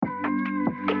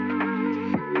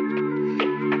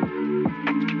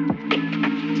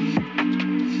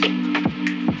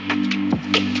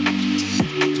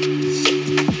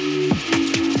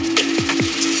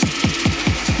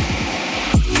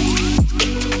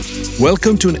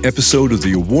Welcome to an episode of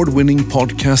the award-winning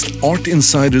podcast Art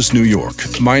Insiders New York.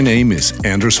 My name is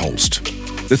Anders Holst.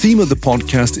 The theme of the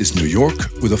podcast is New York,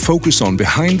 with a focus on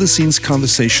behind-the-scenes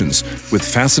conversations with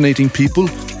fascinating people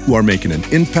who are making an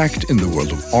impact in the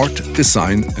world of art,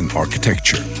 design, and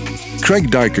architecture. Craig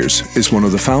Dykers is one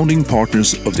of the founding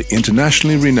partners of the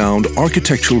internationally renowned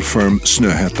architectural firm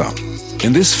Snøhetta.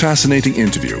 In this fascinating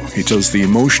interview, he tells the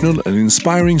emotional and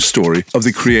inspiring story of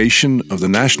the creation of the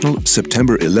National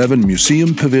September 11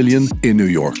 Museum Pavilion in New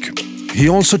York. He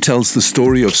also tells the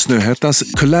story of Snøhetta's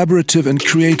collaborative and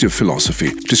creative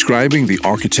philosophy, describing the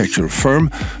architectural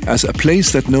firm as a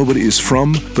place that nobody is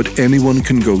from, but anyone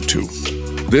can go to.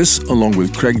 This, along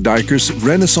with Craig Dykers'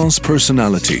 Renaissance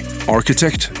personality,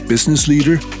 architect, business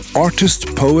leader,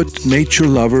 artist, poet, nature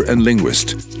lover, and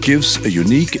linguist, gives a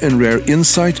unique and rare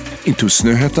insight into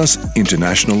Snøhetta's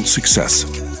international success.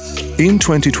 In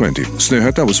 2020,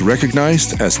 Snøhetta was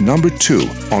recognized as number 2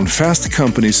 on Fast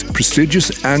Company's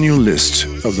prestigious annual list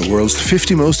of the world's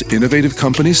 50 most innovative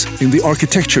companies in the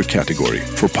architecture category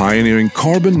for pioneering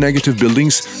carbon-negative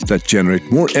buildings that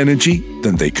generate more energy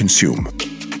than they consume.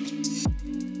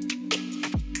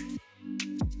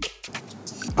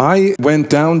 I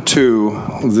went down to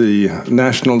the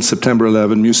National September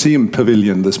 11 Museum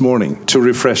Pavilion this morning to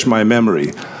refresh my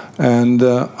memory. And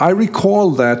I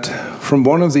recall that from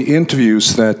one of the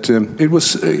interviews that it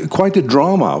was quite a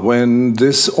drama when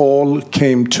this all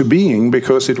came to being,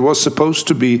 because it was supposed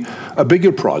to be a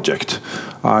bigger project.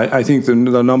 I think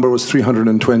the number was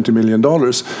 $320 million,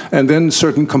 and then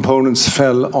certain components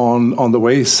fell on the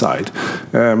wayside.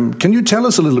 Can you tell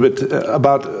us a little bit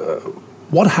about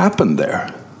what happened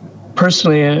there?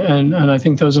 Personally, and I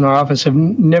think those in our office have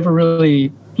never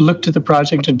really looked at the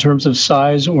project in terms of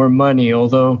size or money,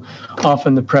 although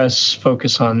often the press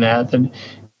focus on that. And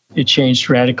it changed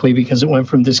radically because it went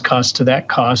from this cost to that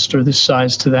cost, or this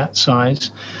size to that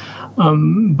size.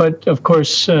 But of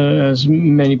course, as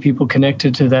many people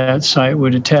connected to that site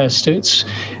would attest,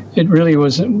 it really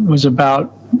was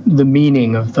about the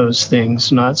meaning of those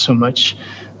things, not so much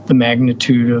the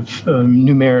magnitude of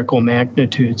numerical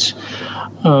magnitudes.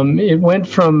 It went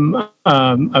from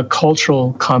a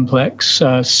cultural complex,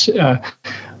 a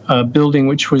building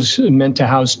which was meant to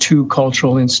house 2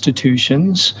 cultural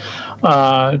institutions,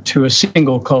 to a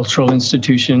single cultural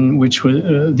institution, which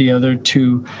the other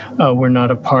 2 were not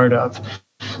a part of.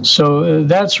 So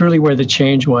that's really where the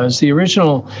change was. The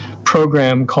original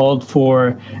program called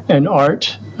for an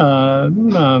art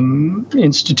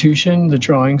institution, the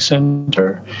Drawing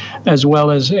Center, as well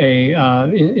as a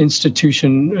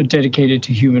institution dedicated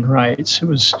to human rights. It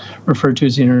was referred to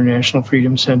as the International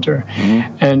Freedom Center.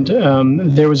 Mm-hmm.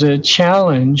 And there was a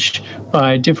challenge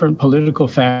by different political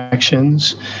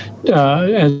factions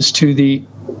as to the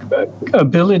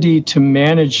ability to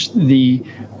manage the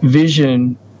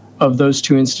vision of those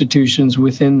 2 institutions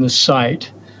within the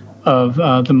site of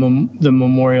the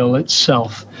memorial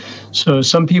itself. So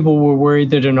some people were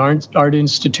worried that an art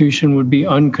institution would be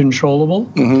uncontrollable,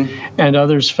 mm-hmm. and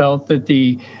others felt that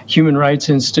the human rights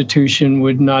institution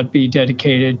would not be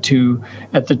dedicated to,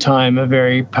 at the time, a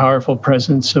very powerful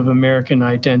presence of American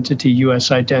identity,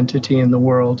 U.S. identity in the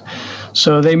world.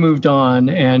 So they moved on,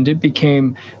 and it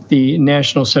became the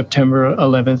National September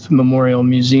 11th Memorial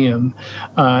Museum,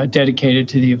 dedicated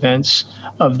to the events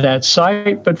of that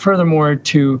site, but furthermore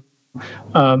to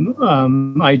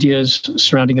ideas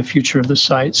surrounding the future of the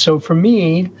site. So for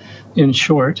me, in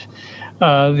short,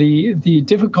 the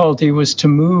difficulty was to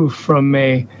move from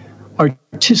a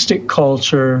artistic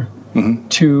culture mm-hmm.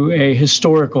 to a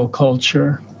historical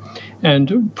culture.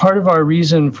 And part of our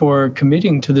reason for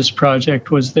committing to this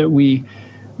project was that we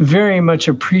very much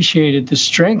appreciated the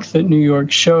strength that New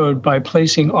York showed by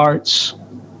placing arts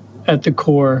at the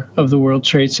core of the World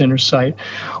Trade Center site.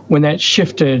 When that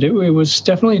shifted, it was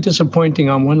definitely disappointing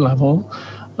on one level,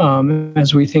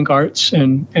 as we think arts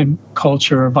and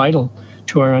culture are vital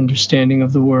to our understanding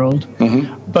of the world.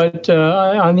 Mm-hmm. But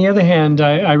on the other hand,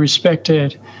 I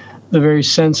respected the very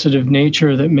sensitive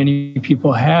nature that many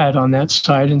people had on that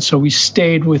side, and so we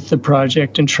stayed with the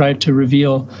project and tried to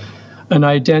reveal an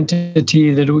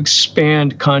identity that would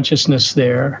expand consciousness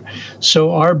there.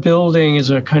 So our building is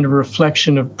a kind of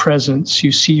reflection of presence.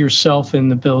 You see yourself in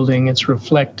the building. It's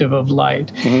reflective of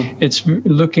light. Mm-hmm. It's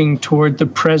looking toward the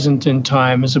present in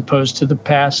time as opposed to the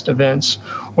past events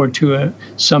or to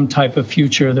some type of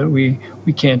future that we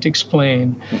can't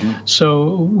explain. Mm-hmm.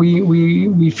 So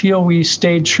we feel we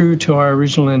stayed true to our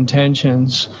original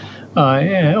intentions,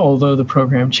 although the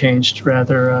program changed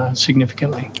rather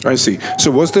significantly. I see.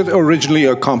 So was that originally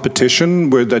a competition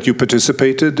that you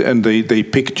participated and they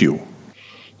picked you?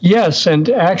 Yes, and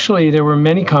actually there were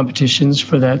many competitions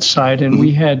for that site, and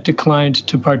we had declined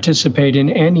to participate in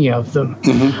any of them.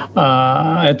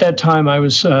 At that time, I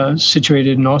was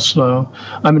situated in Oslo.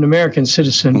 I'm an American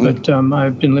citizen, but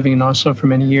I've been living in Oslo for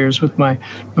many years with my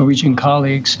Norwegian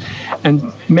colleagues.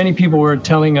 And many people were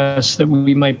telling us that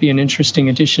we might be an interesting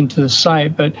addition to the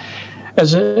site, but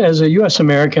as a U.S.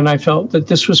 American, I felt that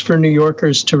this was for New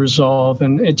Yorkers to resolve,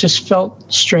 and it just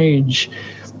felt strange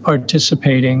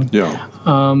participating. Yeah.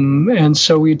 And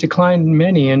so we declined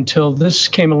many until this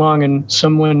came along, and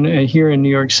someone here in New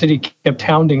York City kept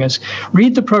hounding us,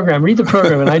 read the program.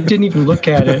 And I didn't even look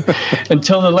at it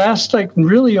until the last,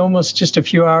 really almost just a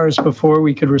few hours before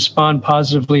we could respond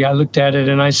positively. I looked at it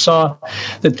and I saw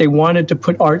that they wanted to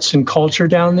put arts and culture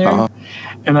down there.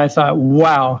 And I thought,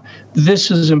 wow,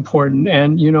 this is important.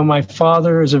 And, my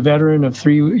father is a veteran of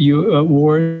 3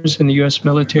 wars in the U.S.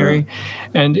 military.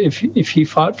 And if he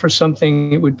fought for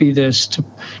something, it would be this,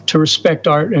 to respect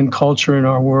art and culture in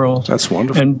our world. That's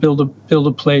wonderful. And build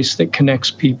a place that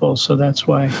connects people. So that's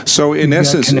why. So in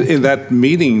essence, in that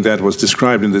meeting that was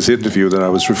described in this interview that I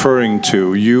was referring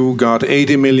to, you got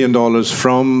 $80 million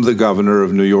from the governor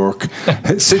of New York,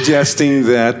 suggesting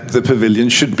that the pavilion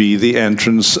should be the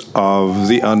entrance of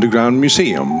the underground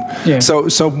museum. Yeah.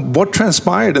 So what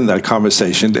transpired in that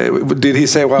conversation? Did he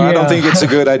say, "Well, I don't think it's a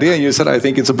good idea," and you said, "I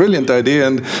think it's a brilliant idea"?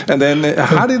 And then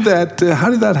how did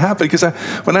that happen? Because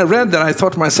when I read that, I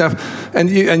thought to myself, and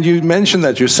you mentioned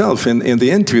that yourself in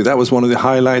the interview. That was one of the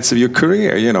highlights of your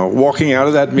career. Walking out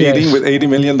of that meeting with $80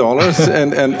 million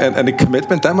and a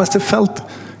commitment. That must have felt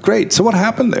great. So what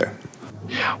happened there?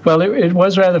 Well, it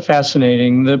was rather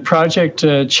fascinating. The project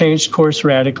changed course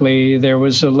radically. There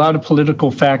was a lot of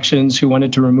political factions who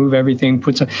wanted to remove everything.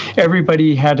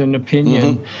 Everybody had an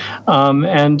opinion.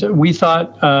 And we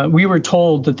thought, we were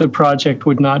told that the project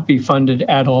would not be funded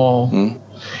at all.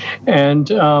 And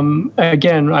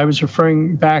again, I was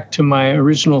referring back to my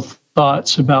original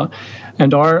thoughts about,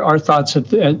 and our thoughts at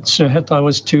Snøhetta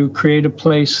was to create a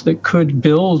place that could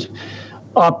build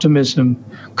optimism,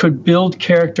 could build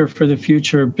character for the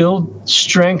future, build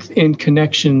strength in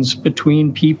connections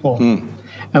between people.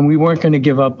 And we weren't going to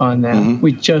give up on that.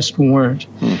 We just weren't.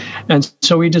 And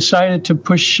so we decided to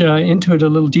push into it a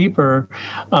little deeper.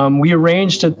 We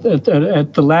arranged at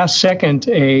the last second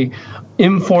a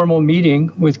informal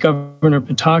meeting with Governor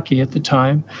Pataki at the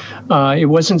time. It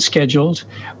wasn't scheduled.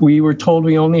 We were told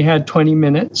we only had 20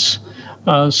 minutes.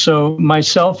 So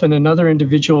myself and another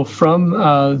individual from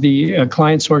the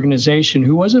client's organization,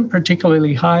 who wasn't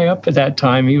particularly high up at that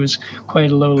time, he was quite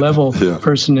a low-level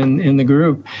person in the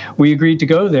group, we agreed to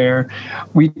go there.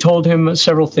 We told him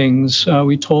several things.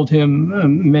 We told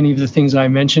him many of the things I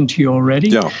mentioned to you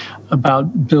already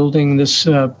about building this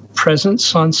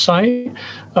presence on site,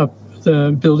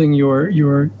 building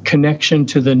your connection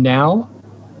to the now,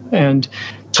 and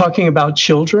talking about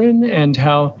children and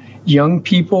how young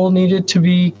people needed to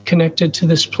be connected to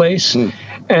this place.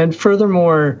 And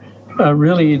furthermore,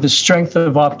 really the strength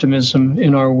of optimism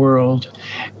in our world.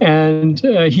 And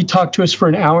he talked to us for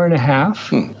an hour and a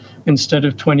half instead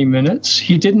of 20 minutes.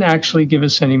 He didn't actually give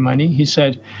us any money. He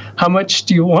said, "How much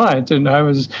do you want?" And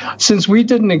since we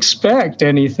didn't expect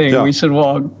anything, we said,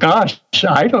 "Well, gosh,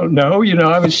 I don't know."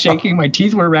 I was shaking, my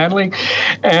teeth were rattling.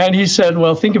 And he said,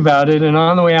 "Well, think about it." And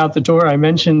on the way out the door, I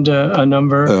mentioned a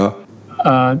number,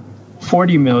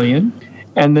 40 million.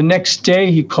 And the next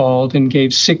day he called and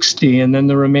gave 60, and then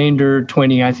the remainder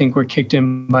 20, I think, were kicked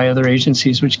in by other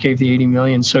agencies, which gave the 80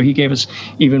 million. So he gave us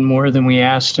even more than we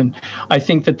asked. And I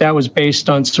think that was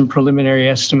based on some preliminary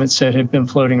estimates that had been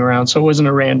floating around. So it wasn't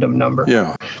a random number.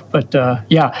 Yeah. But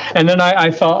and then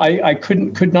I felt I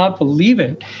could not believe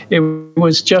it. It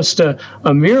was just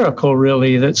a miracle,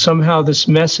 really, that somehow this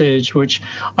message, which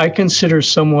I consider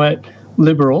somewhat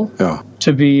liberal,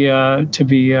 to be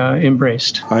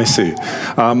embraced. I see.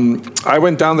 I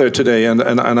went down there today, and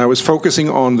I was focusing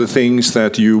on the things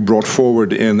that you brought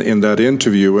forward in that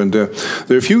interview, and there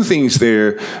are a few things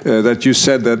there that you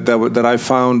said that I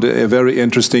found very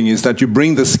interesting. Is that you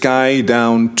bring the sky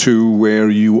down to where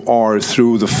you are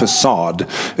through the facade,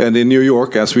 and in New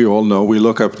York, as we all know, we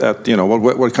look up at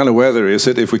what kind of weather is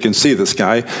it if we can see the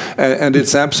sky, and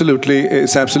it's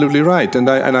absolutely right.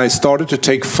 And I started to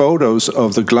take photos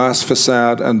of the glass facade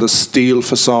and the steel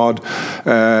facade,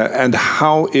 and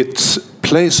how it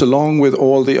plays along with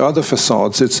all the other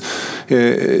facades.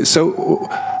 So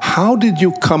How did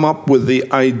you come up with the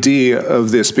idea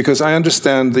of this? Because I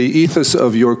understand the ethos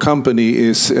of your company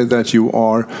is that you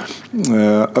are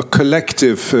a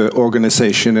collective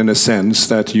organization in a sense,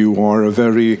 that you are a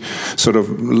very sort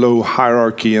of low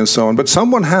hierarchy and so on. But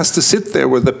someone has to sit there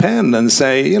with a pen and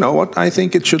say, you know what, I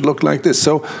think it should look like this.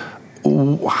 So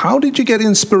how did you get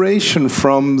inspiration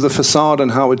from the facade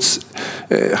and how it's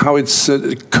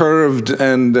curved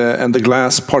and the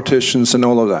glass partitions and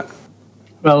all of that?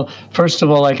 Well, first of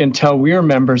all, I can tell we're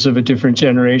members of a different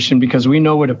generation because we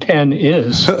know what a pen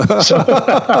is. So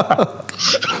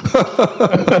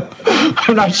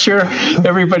I'm not sure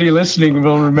everybody listening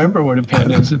will remember what a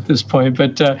pen is at this point.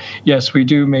 But yes, we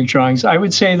do make drawings. I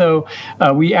would say, though,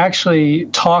 we actually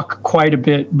talk quite a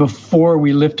bit before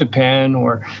we lift a pen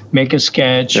or make a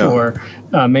sketch or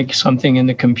make something in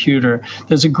the computer.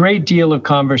 There's a great deal of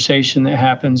conversation that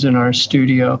happens in our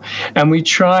studio, and we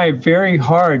try very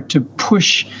hard to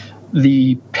push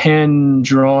the pen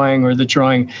drawing or the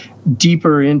drawing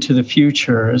deeper into the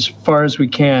future as far as we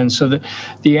can, so that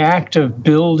the act of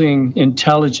building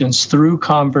intelligence through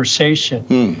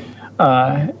conversation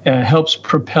helps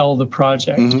propel the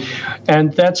project.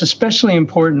 And that's especially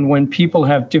important when people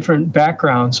have different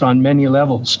backgrounds on many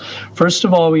levels. First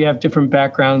of all, we have different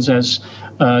backgrounds as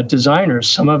designers.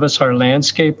 Some of us are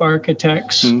landscape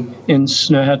architects in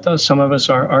Snøhetta. Some of us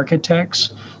are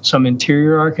architects, some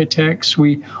interior architects.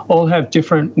 We all have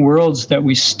different worlds that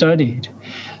we studied.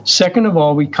 Second of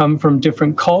all, we come from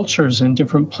different cultures and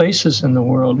different places in the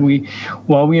world.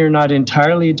 While we are not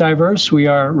entirely diverse, we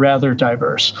are rather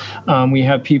diverse. We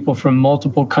have people from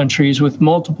multiple countries with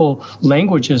multiple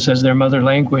languages as their mother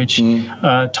language,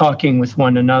 talking with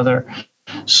one another.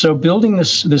 So building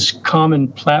this common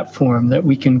platform that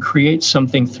we can create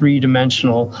something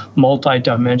three-dimensional,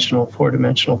 multi-dimensional,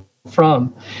 four-dimensional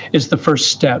from is the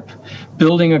first step.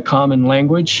 Building a common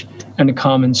language and a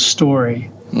common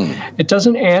story. It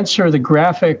doesn't answer the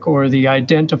graphic or the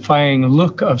identifying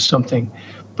look of something,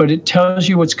 but it tells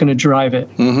you what's going to drive it.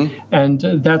 And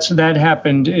that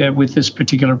happened with this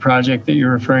particular project that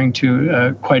you're referring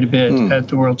to quite a bit at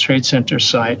the World Trade Center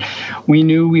site. We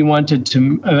knew we wanted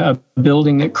a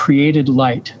building that created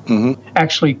light,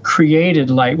 actually created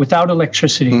light without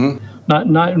electricity.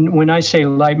 Not when I say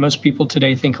light, most people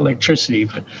today think electricity,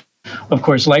 but of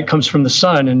course, light comes from the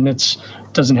sun, and it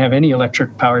doesn't have any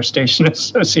electric power station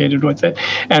associated with it.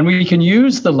 And we can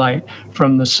use the light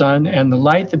from the sun and the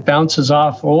light that bounces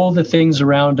off all the things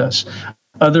around us,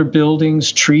 other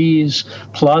buildings, trees,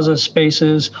 plaza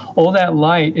spaces. All that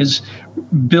light is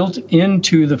built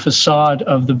into the facade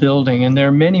of the building. And there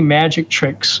are many magic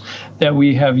tricks that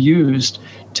we have used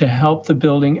to help the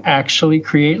building actually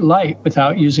create light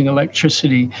without using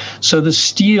electricity. So the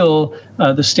steel,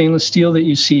 the stainless steel that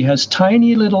you see has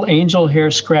tiny little angel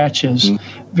hair scratches,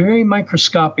 very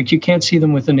microscopic. You can't see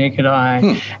them with the naked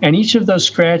eye. And each of those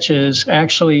scratches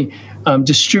actually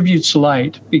distributes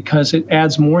light because it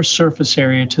adds more surface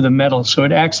area to the metal. So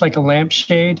it acts like a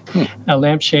lampshade. A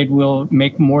lampshade will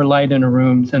make more light in a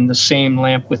room than the same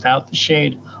lamp without the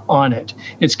shade on it.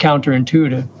 It's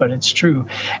counterintuitive, but it's true.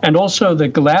 And also the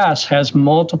glass has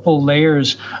multiple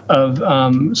layers of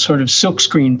sort of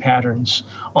silkscreen patterns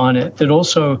on it that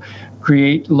also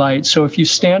create light. So if you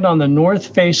stand on the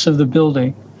north face of the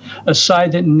building, a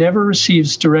side that never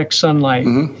receives direct sunlight,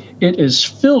 it is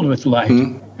filled with light.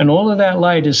 And all of that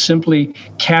light is simply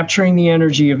capturing the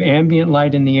energy of ambient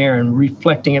light in the air and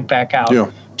reflecting it back out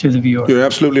to the viewer. You're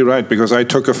absolutely right, because I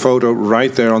took a photo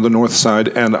right there on the north side,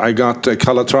 and I got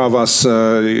Calatrava's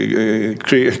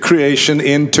creation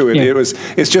into it.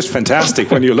 It's just fantastic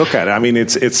when you look at it. I mean,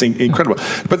 it's incredible.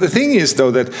 But the thing is,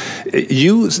 though, that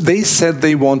they said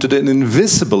they wanted an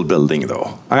invisible building,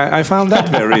 though. I found that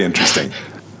very interesting.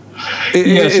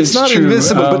 Yes, it's not true.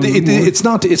 invisible, but it's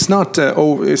not.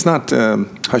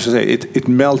 How should I say? It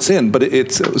melts in, but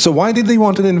it's. So why did they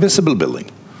want an invisible building?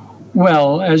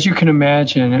 Well, as you can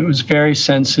imagine, it was a very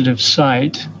sensitive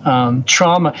site.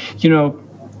 Trauma.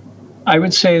 I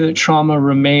would say that trauma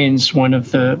remains one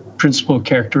of the principal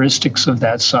characteristics of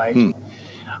that site.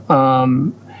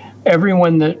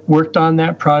 Everyone that worked on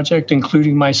that project,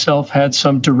 including myself, had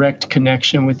some direct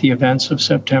connection with the events of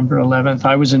September 11th.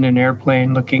 I was in an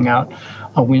airplane looking out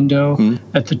a window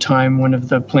at the time one of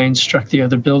the planes struck the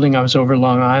other building. I was over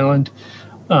Long Island.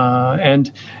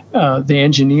 And the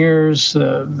engineers,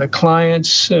 the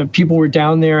clients, people were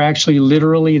down there, actually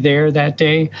literally there that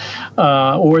day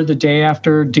or the day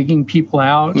after, digging people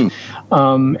out.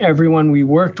 Everyone we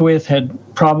worked with had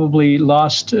probably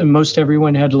most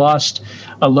everyone had lost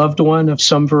a loved one of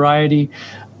some variety.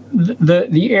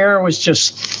 The air was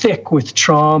just thick with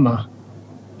trauma.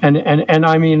 And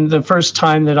I mean, the first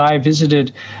time that I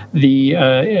visited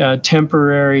the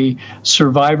temporary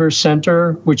survivor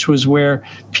center, which was where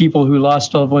people who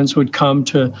lost loved ones would come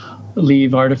to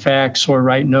leave artifacts or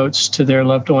write notes to their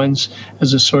loved ones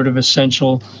as a sort of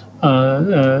essential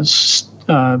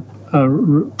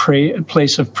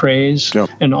place of praise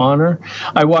and honor.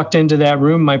 I walked into that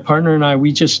room, my partner and I,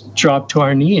 we just dropped to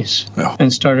our knees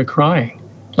and started crying.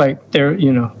 Like there,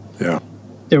 you know. Yeah.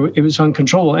 It was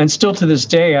uncontrollable. And still to this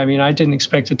day, I mean, I didn't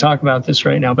expect to talk about this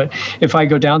right now, but if I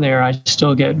go down there, I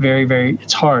still get very, very,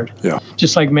 it's hard. Yeah.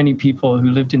 Just like many people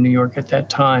who lived in New York at that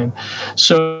time.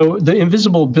 So the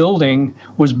Invisible Building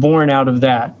was born out of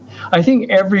that. I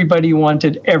think everybody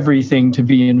wanted everything to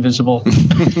be invisible.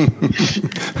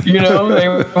 You know,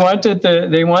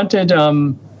 they wanted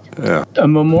a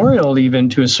memorial even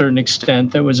to a certain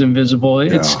extent that was invisible.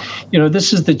 It's, you know,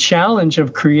 this is the challenge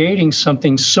of creating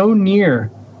something so near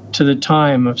to the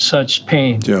time of such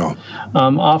pain. Yeah.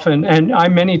 Often, and I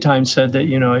many times said that,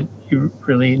 you know, you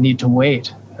really need to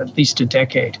wait at least a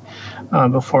decade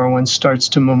before one starts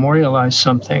to memorialize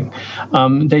something.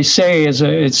 They say,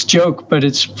 it's joke, but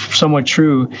it's somewhat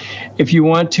true, if you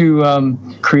want to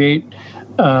create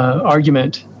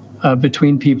argument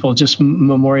between people, just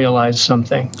memorialize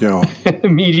something. Yeah.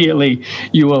 Immediately,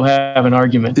 you will have an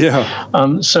argument.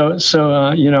 Yeah. So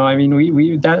you know, I mean,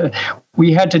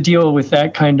 we had to deal with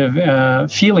that kind of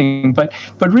feeling, but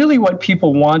really, what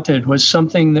people wanted was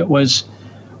something that was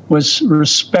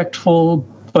respectful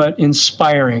but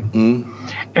inspiring.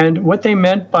 And what they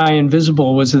meant by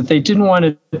invisible was that they didn't want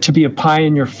it to be a pie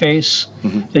in your face.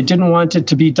 They didn't want it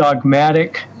to be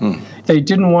dogmatic. They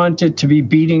didn't want it to be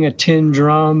beating a tin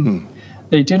drum.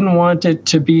 They didn't want it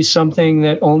to be something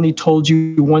that only told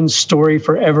you one story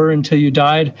forever until you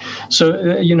died.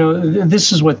 So, you know,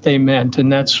 this is what they meant,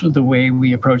 and that's the way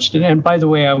we approached it. And by the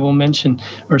way, I will mention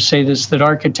or say this, that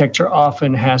architecture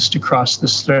often has to cross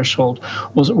this threshold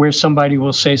where somebody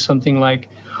will say something like,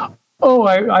 oh,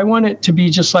 I want it to be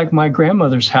just like my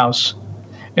grandmother's house.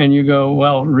 And you go,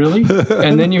 well, really?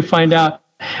 And then you find out,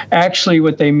 actually,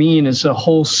 what they mean is a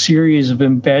whole series of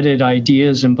embedded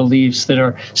ideas and beliefs that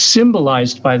are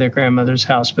symbolized by their grandmother's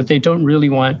house, but they don't really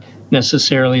want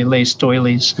necessarily lace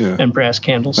doilies and brass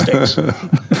candlesticks.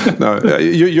 No,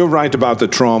 you're right about the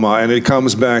trauma, and it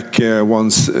comes back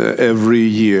once every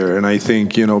year. And I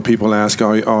think, you know, people ask,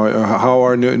 how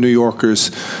are New Yorkers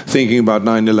thinking about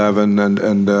 9/11?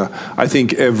 And I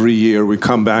think every year we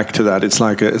come back to that. It's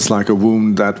like a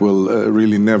wound that will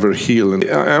really never heal. And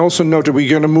I also noted we're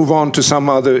going to move on to some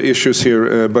other issues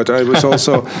here, but I was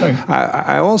also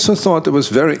I also thought it was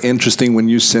very interesting when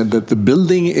you said that the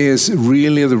building is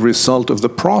really the result of the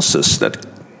process that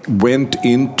went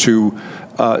into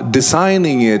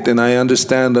designing it. And I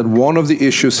understand that one of the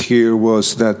issues here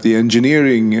was that the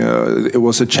engineering, it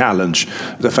was a challenge,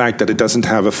 the fact that it doesn't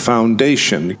have a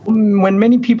foundation. When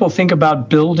many people think about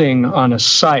building on a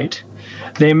site,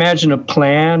 they imagine a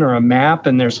plan or a map,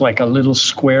 and there's like a little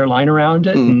square line around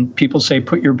it, and people say,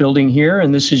 put your building here,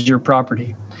 and this is your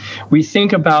property. We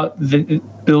think about the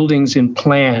buildings in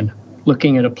plan,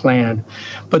 looking at a plan.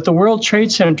 But the World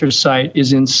Trade Center site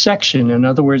is in section, in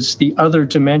other words, the other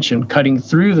dimension, cutting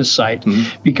through the site,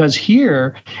 because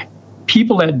here,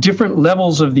 people at different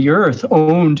levels of the earth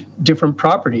owned different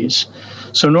properties.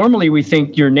 So normally we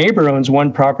think your neighbor owns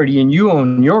one property and you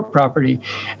own your property.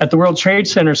 At the World Trade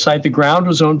Center site, the ground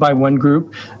was owned by one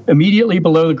group, immediately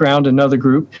below the ground another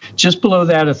group, just below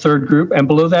that a third group, and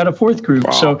below that a fourth group.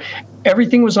 Wow. So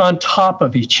everything was on top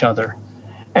of each other.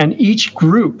 And each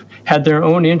group had their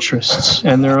own interests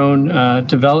and their own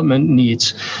development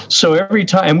needs. So every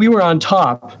time, and we were on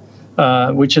top,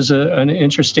 which is an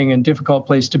interesting and difficult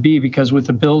place to be, because with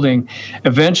the building,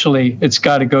 eventually it's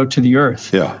got to go to the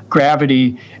earth. Yeah.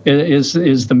 Gravity is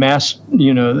the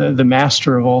the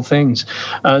master of all things.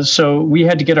 So we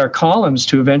had to get our columns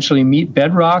to eventually meet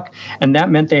bedrock, and that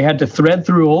meant they had to thread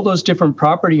through all those different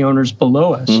property owners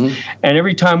below us. And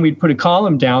every time we'd put a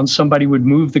column down, somebody would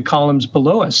move the columns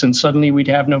below us, and suddenly we'd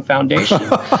have no foundation.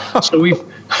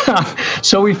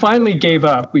 So we finally gave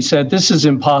up. We said, this is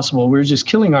impossible. We're just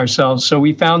killing ourselves. So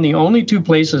we found the only two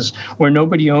places where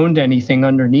nobody owned anything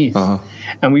underneath.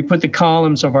 And we put the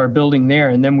columns of our building there,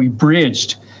 and then we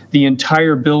bridged the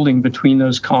entire building between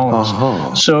those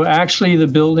columns. So actually the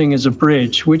building is a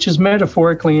bridge, which is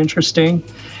metaphorically interesting.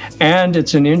 And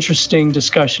it's an interesting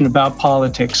discussion about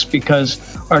politics, because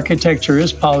architecture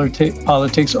is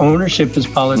politics, ownership is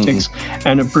politics,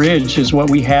 and a bridge is what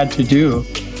we had to do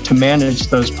to manage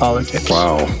those politics.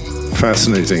 Wow,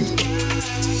 fascinating.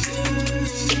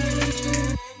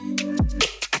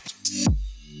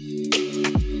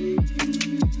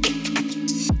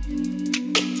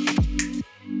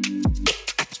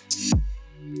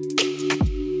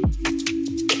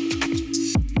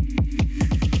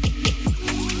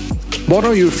 What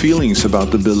are your feelings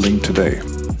about the building today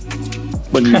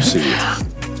when you see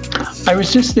it? I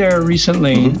was just there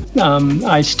recently.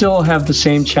 I still have the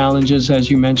same challenges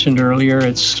as you mentioned earlier.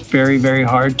 It's very, very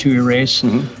hard to erase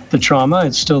the trauma.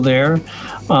 It's still there.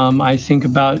 I think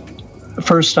about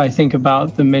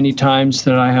the many times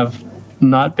that I have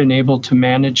not been able to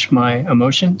manage my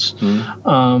emotions.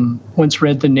 Once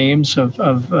read the names of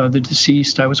the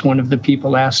deceased. I was one of the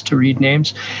people asked to read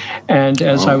names. And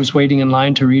as I was waiting in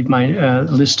line to read my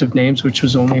list of names, which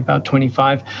was only about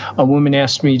 25, a woman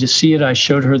asked me to see it. I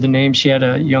showed her the name. She had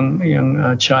a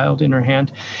young child in her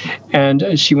hand.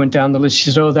 And she went down the list. She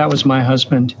said, "Oh, that was my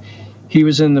husband. He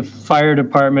was in the fire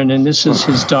department, and this is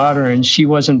his daughter, and she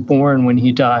wasn't born when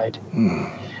he died."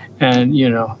 And,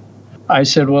 I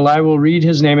said, "Well, I will read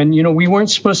his name." And, we weren't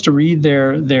supposed to read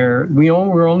we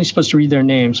were only supposed to read their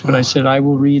names. But I said, "I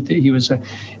will read that he was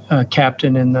a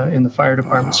captain in the fire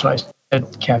department." So I said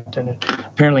captain. And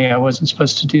apparently I wasn't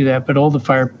supposed to do that. But all the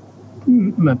fire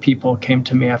people came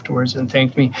to me afterwards and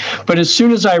thanked me. But as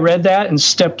soon as I read that and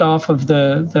stepped off of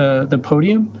the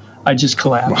podium, I just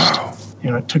collapsed. Wow.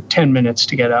 It took 10 minutes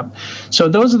to get up. So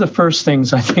those are the first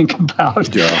things I think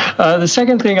about. Yeah. The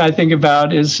second thing I think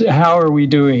about is how are we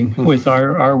doing with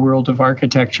our world of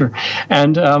architecture?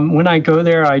 And when I go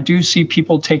there, I do see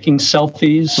people taking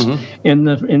selfies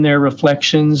in their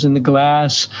reflections in the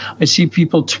glass. I see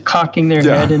people cocking their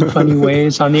head in funny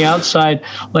ways on the outside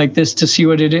like this to see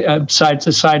what it is, side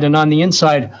to side, and on the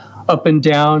inside, up and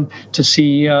down to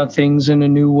see things in a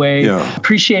new way,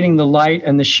 appreciating the light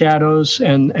and the shadows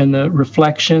and the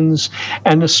reflections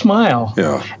and a smile.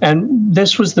 Yeah. And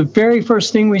this was the very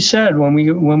first thing we said when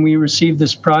we received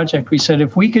this project. We said,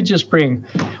 if we could just bring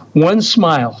one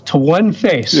smile to one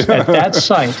face at that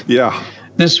site,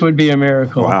 this would be a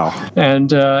miracle. Wow.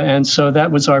 And so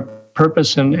that was our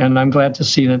purpose, and I'm glad to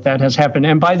see that has happened.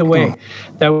 And by the way,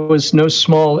 that was no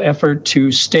small effort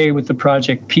to stay with the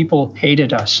project. People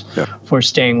hated us for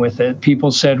staying with it.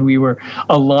 People said we were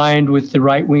aligned with the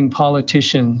right-wing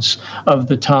politicians of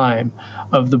the time,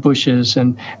 of the Bushes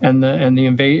and the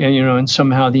invasion, and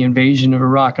somehow the invasion of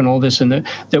Iraq and all this, and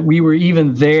that we were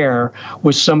even there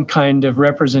was some kind of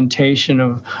representation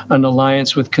of an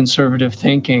alliance with conservative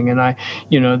thinking. And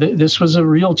this was a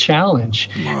real challenge.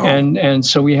 Wow. And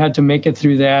so we had to make it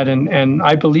through that, and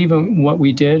I believe in what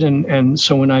we did, and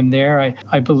so when I'm there,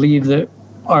 I believe that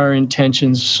our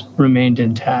intentions remained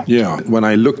intact. Yeah, when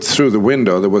I looked through the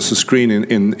window, there was a screen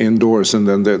indoors, and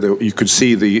then you could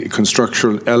see the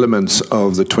constructional elements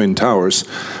of the Twin Towers.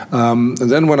 And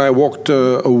then when I walked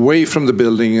away from the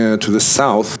building to the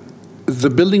south, the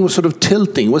building was sort of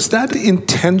tilting. Was that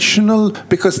intentional?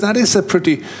 Because that is a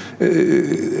pretty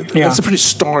that's a pretty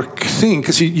stark thing,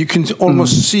 because you can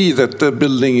almost see that the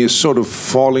building is sort of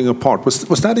falling apart.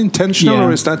 Was that intentional,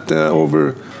 or is that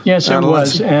over? Yes, it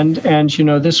was. And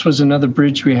this was another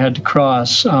bridge we had to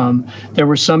cross. There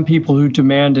were some people who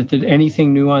demanded that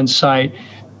anything new on site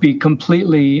be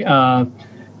completely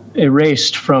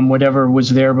erased from whatever was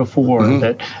there before.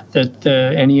 That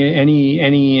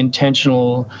any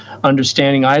intentional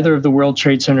understanding either of the World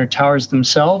Trade Center towers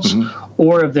themselves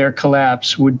or of their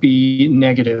collapse would be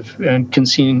negative and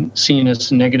seen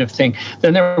as a negative thing.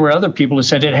 Then there were other people who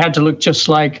said it had to look just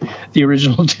like the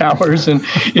original towers, and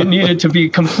it needed to be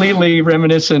completely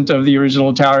reminiscent of the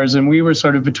original towers. And we were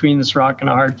sort of between this rock and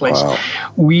a hard place. Wow.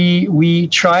 We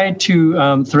tried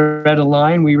to thread a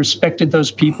line. We respected those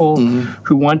people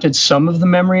who wanted some of the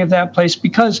memory of that place,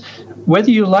 because whether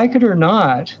you like it or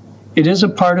not, it is a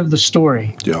part of the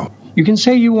story. Yeah. You can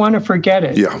say you want to forget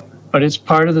it. Yeah. But it's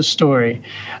part of the story.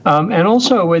 And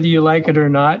also, whether you like it or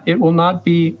not, it will not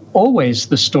be always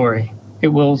the story. It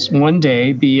will one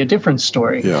day be a different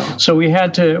story. Yeah. So we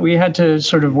had to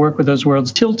sort of work with those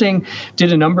worlds. Tilting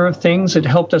did a number of things. It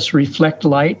helped us reflect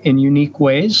light in unique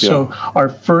ways. Yeah. So our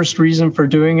first reason for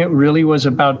doing it really was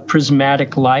about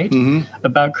prismatic light,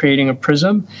 about creating a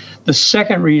prism. The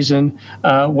second reason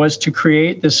was to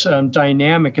create this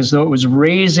dynamic as though it was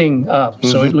raising up.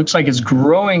 So it looks like it's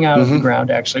growing out of the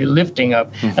ground, actually lifting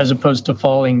up, as opposed to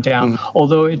falling down,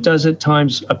 although it does at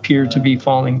times appear to be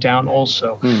falling down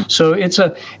also. So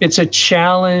it's a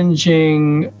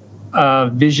challenging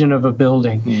vision of a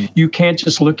building. You can't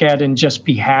just look at it and just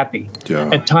be happy.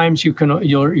 Yeah. At times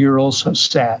you're also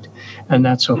sad, and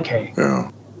that's okay.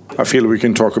 Yeah. I feel we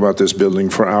can talk about this building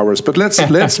for hours, but let's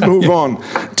move on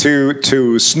to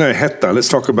Snöhetta. Let's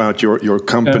talk about your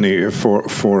company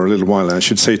for a little while. I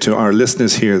should say to our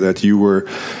listeners here that you were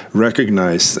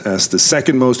recognized as the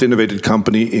second most innovative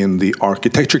company in the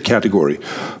architecture category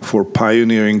for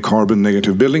pioneering carbon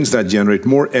negative buildings that generate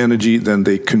more energy than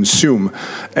they consume.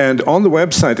 And on the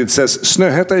website it says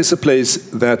Snöhetta is a place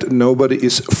that nobody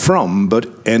is from, but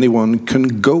anyone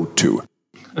can go to.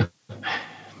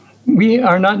 We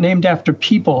are not named after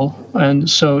people, and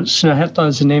so Snöhetta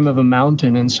is the name of a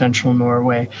mountain in central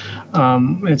Norway.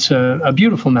 It's a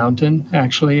beautiful mountain,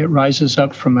 actually. It rises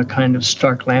up from a kind of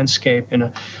stark landscape.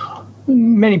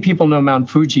 Many people know Mount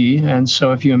Fuji, and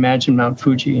so if you imagine Mount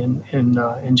Fuji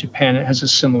in Japan, it has a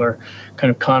similar kind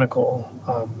of conical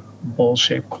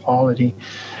bowl-shaped quality.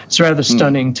 It's rather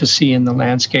stunning to see in the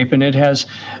landscape, and it has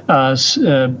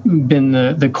been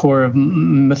the core of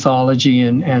mythology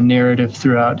and narrative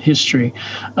throughout history.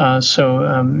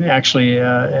 Actually,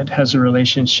 it has a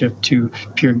relationship to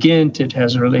Peer Gynt, it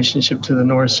has a relationship to the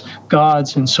Norse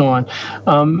gods, and so on.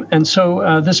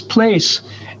 This place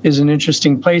is an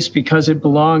interesting place because it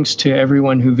belongs to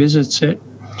everyone who visits it.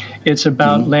 It's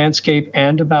about landscape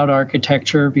and about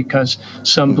architecture, because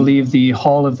some believe the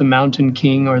Hall of the Mountain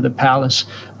King, or the palace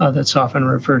that's often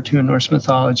referred to in Norse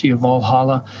mythology of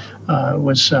Valhalla,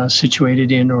 was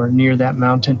situated in or near that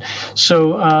mountain.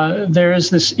 So there is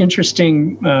this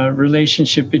interesting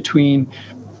relationship between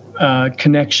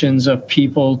connections of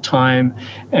people, time,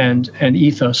 and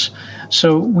ethos.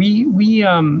 So we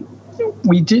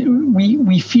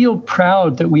feel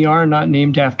proud that we are not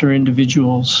named after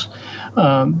individuals.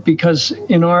 Because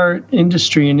in our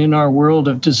industry and in our world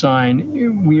of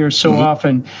design, we are so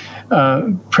often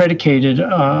predicated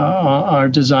our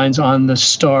designs on the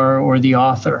star or the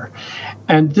author.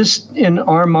 And this, in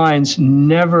our minds,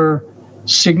 never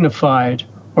signified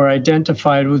or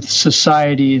identified with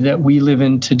society that we live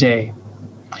in today.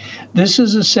 This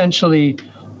is essentially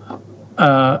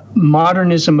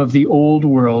modernism of the old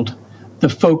world, the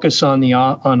focus on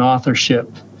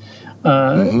authorship.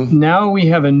 Now we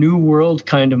have a new world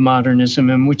kind of modernism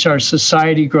in which our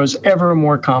society grows ever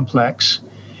more complex,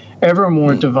 ever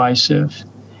more divisive,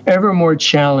 ever more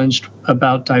challenged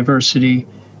about diversity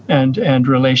and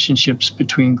relationships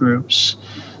between groups.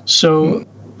 So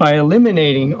by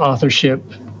eliminating authorship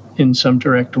in some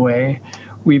direct way,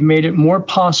 we've made it more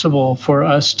possible for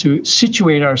us to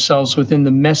situate ourselves within the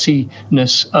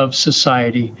messiness of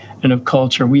society and of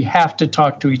culture. We have to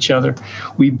talk to each other.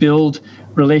 We build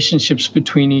relationships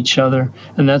between each other,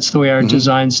 and that's the way our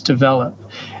designs develop.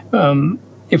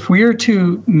 If we are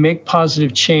to make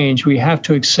positive change, we have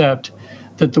to accept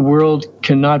that the world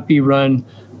cannot be run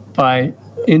by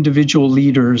individual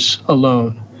leaders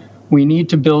alone. We need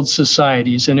to build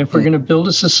societies, and if we're going to build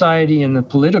a society in the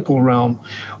political realm,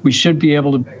 we should be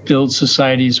able to build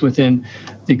societies within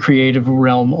the creative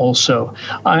realm also.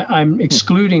 I'm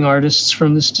excluding artists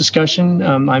from this discussion.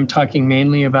 I'm talking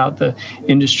mainly about the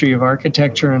industry of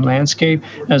architecture and landscape,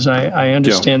 as I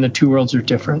understand the two worlds are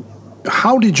different.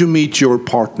 How did you meet your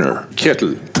partner,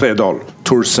 Kjetil Tredal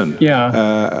Thorsen?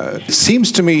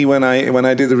 Seems to me when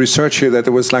I did the research here that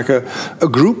there was like a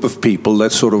group of people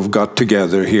that sort of got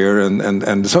together here,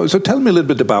 and so tell me a little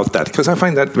bit about that, because I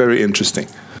find that very interesting.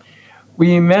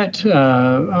 We met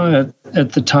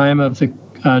at the time of the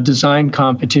design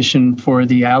competition for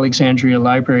the Alexandria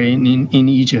Library in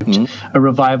Egypt, a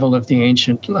revival of the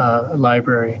ancient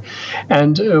library.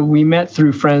 And we met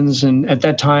through friends, and at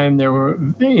that time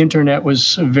the internet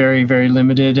was very, very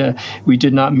limited. We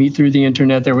did not meet through the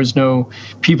internet.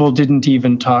 People didn't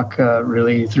even talk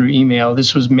really through email.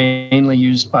 This was mainly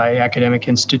used by academic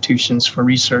institutions for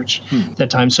research at that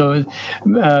time. So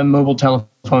mobile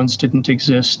telephones didn't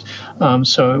exist.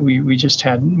 So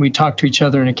we talked to each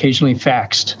other and occasionally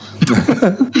faxed.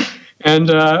 And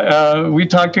we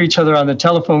talked to each other on the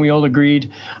telephone. We all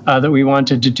agreed that we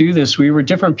wanted to do this. We were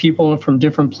different people from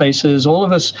different places. All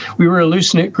of us, we were a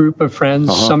loose-knit group of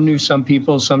friends. Some knew some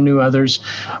people, some knew others.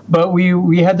 But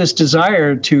we had this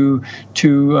desire to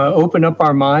open up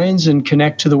our minds and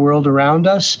connect to the world around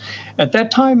us. At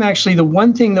that time, actually, the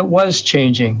one thing that was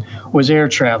changing was air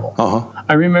travel.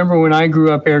 I remember when I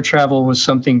grew up, air travel was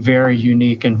something very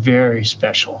unique and very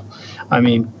special. I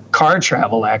mean, car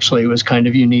travel actually was kind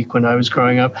of unique when I was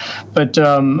growing up, but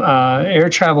air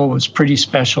travel was pretty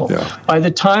special. By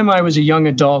the time I was a young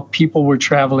adult, people were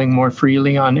traveling more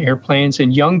freely on airplanes,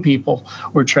 and young people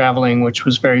were traveling, which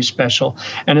was very special.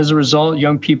 And as a result,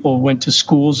 young people went to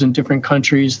schools in different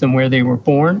countries than where they were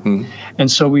born. And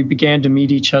so we began to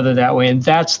meet each other that way. And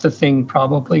that's the thing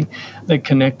probably that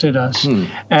connected us.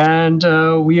 And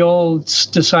we all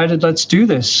decided, let's do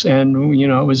this. And,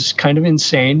 it was kind of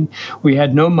insane. We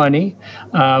had no money.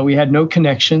 We had no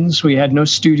connections. We had no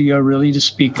studio really to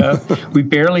speak of. We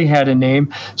barely had a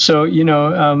name. So,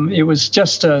 it was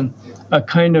just a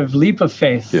kind of leap of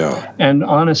faith. Yeah. And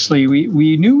honestly,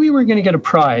 we knew we were going to get a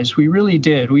prize. We really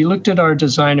did. We looked at our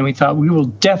design and we thought we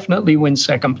will definitely win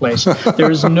second place.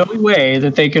 There is no way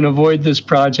that they can avoid this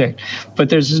project, but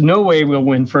there's no way we'll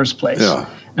win first place. Yeah.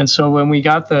 And so when we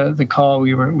got the call,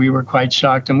 we were quite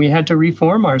shocked, and we had to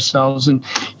reform ourselves. And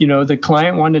the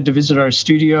client wanted to visit our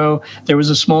studio. There was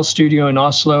a small studio in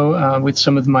Oslo with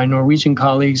some of my Norwegian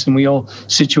colleagues, and we all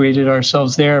situated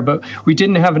ourselves there. But we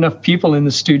didn't have enough people in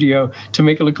the studio to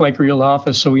make it look like a real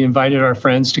office. So we invited our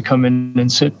friends to come in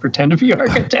and pretend to be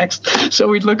architects, so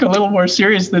we'd look a little more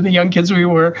serious than the young kids we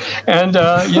were. And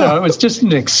it was just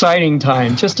an exciting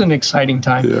time.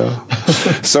 Yeah.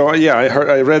 So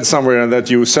I read somewhere that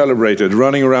you celebrated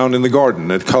running around in the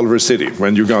garden at Culver City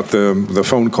when you got the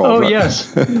phone call. Oh, right?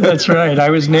 Yes, that's right.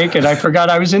 I was naked. I forgot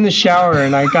I was in the shower,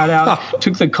 and I got out,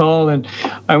 took the call, and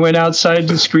I went outside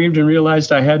and screamed and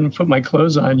realized I hadn't put my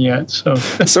clothes on yet. So in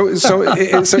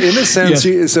a sense,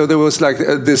 Yes. so there was like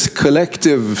this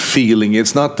collective feeling.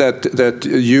 It's not that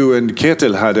you and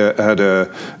Ketil had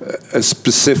a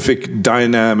specific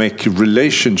dynamic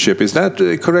relationship. Is that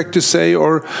correct to say,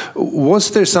 or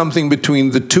was there something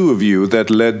between the two of you that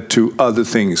led to other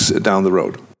things down the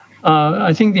road?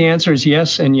 I think the answer is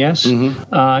yes and yes.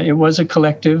 It was a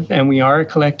collective, and we are a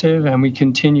collective, and we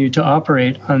continue to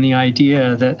operate on the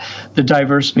idea that the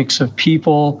diverse mix of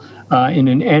people in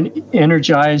an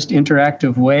energized,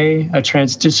 interactive way, a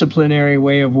transdisciplinary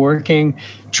way of working,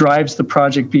 drives the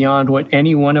project beyond what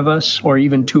any one of us or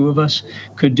even two of us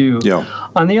could do. Yeah.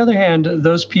 On the other hand,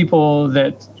 those people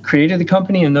that created the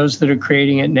company and those that are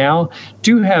creating it now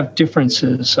do have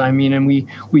differences. I mean, and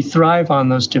we thrive on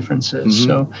those differences.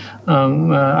 So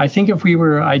I think if we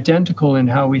were identical in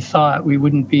how we thought, we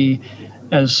wouldn't be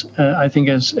as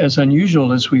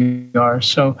unusual as we are.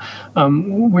 So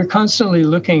we're constantly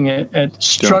looking at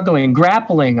struggling,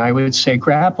 grappling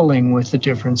with the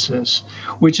differences,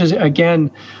 which is,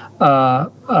 again,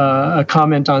 a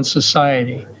comment on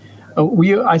society.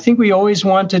 I think we always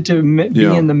wanted to be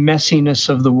in the messiness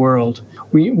of the world.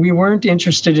 We weren't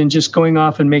interested in just going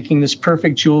off and making this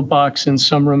perfect jewel box in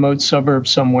some remote suburb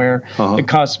somewhere that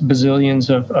costs bazillions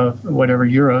of whatever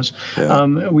euros.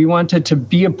 Yeah. We wanted to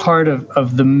be a part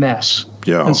of the mess.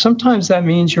 Yeah. And sometimes that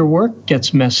means your work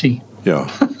gets messy. Yeah.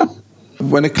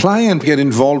 When a client get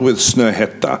involved with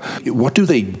Snøhetta, what do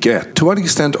they get? To what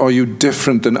extent are you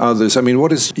different than others? I mean,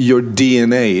 what is your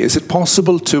DNA? Is it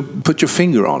possible to put your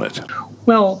finger on it?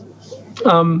 Well,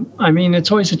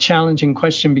 it's always a challenging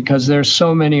question because there's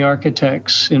so many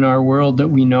architects in our world that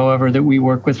we know of or that we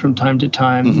work with from time to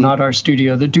time, not our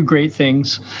studio, that do great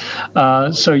things.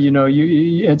 So,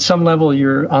 you at some level,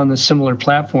 you're on a similar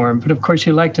platform. But of course,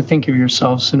 you like to think of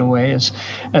yourselves in a way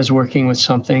as working with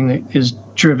something that is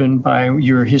driven by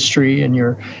your history and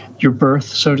your birth,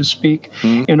 so to speak.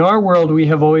 In our world, we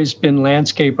have always been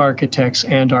landscape architects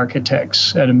and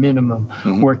architects at a minimum,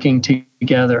 working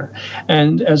together.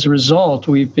 And as a result,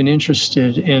 we've been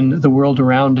interested in the world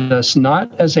around us,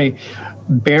 not as a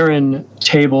barren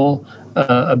table,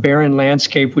 a barren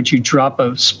landscape which you drop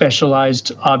a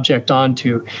specialized object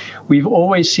onto. We've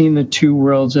always seen the two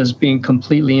worlds as being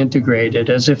completely integrated,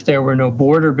 as if there were no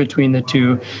border between the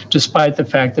two, despite the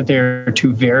fact that there are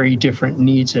two very different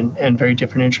needs and very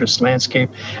different interests,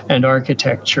 landscape and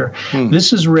architecture.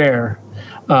 This is rare.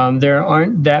 There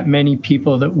aren't that many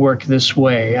people that work this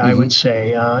way, I would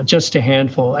say, just a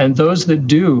handful. And those that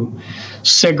do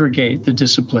segregate the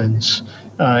disciplines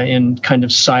in kind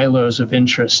of silos of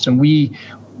interest, and we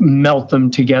melt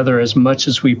them together as much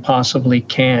as we possibly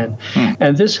can.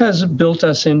 And this has built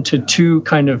us into two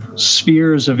kind of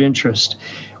spheres of interest.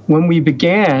 When we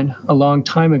began a long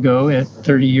time ago,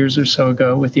 30 years or so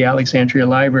ago, with the Alexandria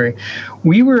Library,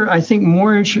 we were, I think,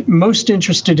 most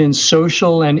interested in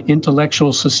social and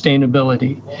intellectual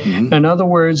sustainability. In other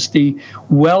words, the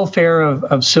welfare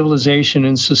of civilization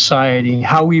and society,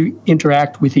 how we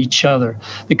interact with each other,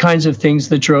 the kinds of things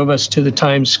that drove us to the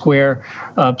Times Square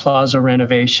plaza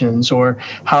renovations, or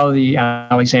how the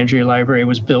Alexandria Library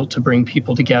was built to bring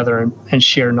people together and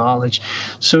share knowledge.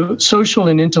 So social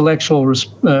and intellectual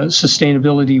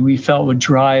sustainability, we felt, would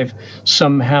drive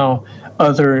somehow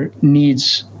other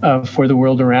needs for the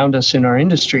world around us in our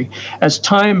industry. As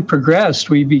time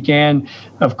progressed, we began,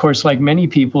 of course, like many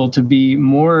people, to be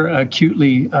more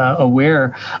acutely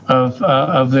aware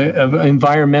of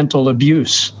environmental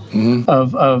abuse.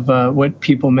 of what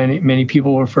many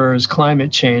people refer as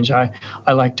climate change. I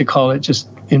like to call it just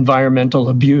environmental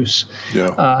abuse,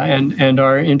 and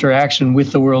our interaction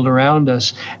with the world around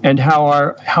us, and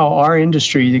how our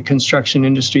industry, the construction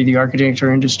industry, the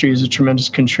architecture industry, is a tremendous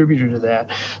contributor to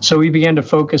that. So we began to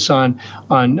focus on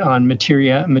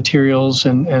materials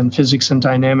and physics and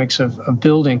dynamics of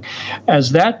building.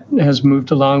 As that has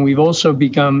moved along, we've also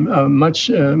become much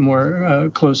more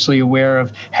closely aware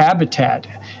of habitat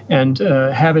and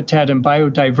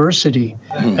biodiversity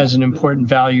as an important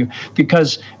value,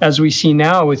 because as we see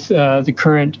now with the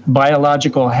current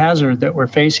biological hazard that we're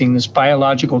facing, this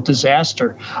biological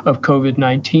disaster of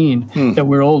COVID-19 that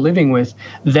we're all living with,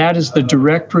 that is the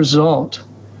direct result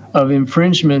of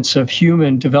infringements of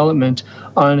human development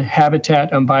on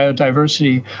habitat and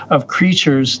biodiversity of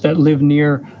creatures that live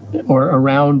near or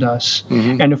around us.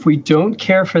 And if we don't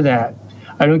care for that,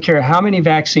 I don't care how many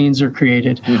vaccines are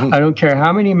created. I don't care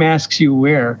how many masks you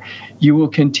wear. You will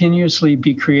continuously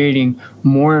be creating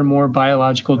more and more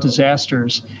biological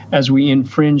disasters as we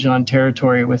infringe on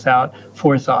territory without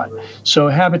forethought. So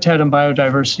habitat and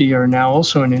biodiversity are now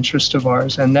also an interest of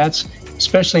ours, and that's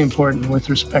especially important with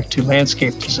respect to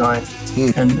landscape design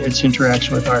and its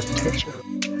interaction with architecture.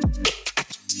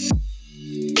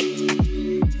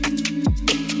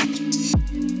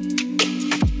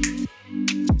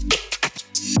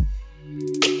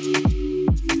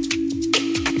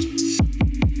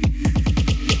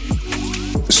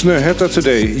 Snöhetta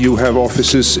today, you have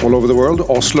offices all over the world: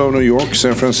 Oslo, New York,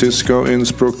 San Francisco,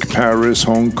 Innsbruck, Paris,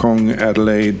 Hong Kong,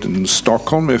 Adelaide, and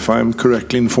Stockholm, if I'm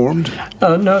correctly informed.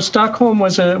 No, Stockholm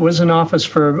was an office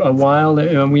for a while.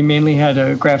 We mainly had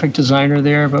a graphic designer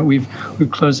there, but we've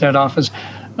closed that office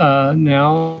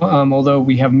now, although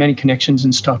we have many connections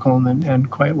in Stockholm and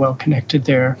quite well connected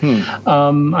there.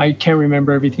 I can't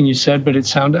remember everything you said, but it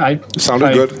sounded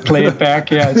good. Play it back.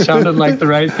 Yeah, it sounded like the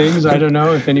right things. I don't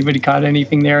know if anybody caught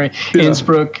anything there.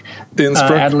 Innsbruck,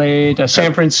 Adelaide,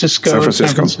 San Francisco.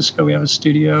 We have a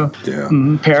studio.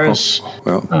 Paris.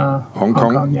 Hong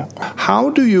Kong. Yeah. How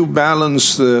do you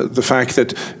balance the fact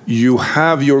that you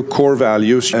have your core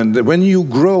values, and when you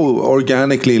grow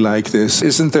organically like this,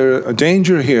 isn't there a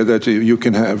danger here that you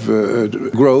can have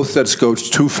growth that goes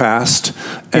too fast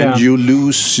and you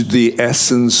lose the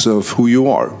essence of who you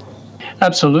are?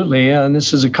 Absolutely, and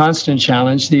this is a constant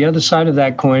challenge. The other side of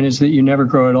that coin is that you never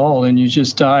grow at all, and you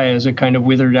just die as a kind of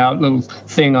withered out little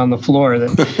thing on the floor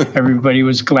that everybody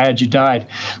was glad you died.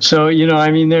 So,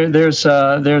 I mean, there's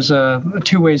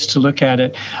two ways to look at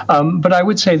it. But I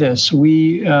would say this: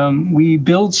 we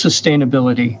build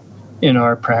sustainability in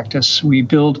our practice. We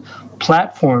build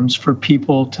platforms for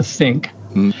people to think.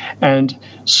 And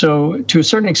so, to a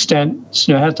certain extent,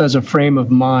 Snøhetta is a frame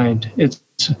of mind.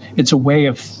 It's a way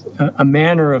of a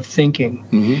manner of thinking.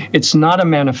 It's not a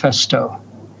manifesto.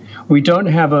 We don't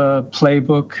have a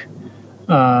playbook.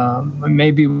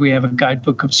 Maybe we have a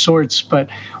guidebook of sorts, but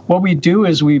what we do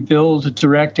is we build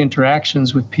direct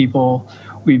interactions with people.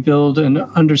 We build an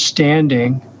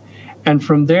understanding, and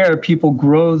from there, people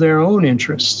grow their own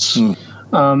interests.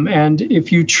 And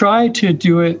if you try to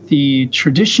do it the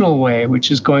traditional way, which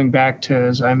is going back to,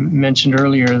 as I mentioned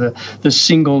earlier, the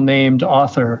single-named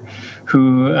author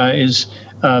who is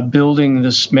building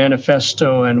this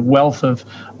manifesto and wealth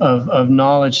of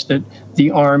knowledge that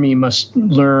the army must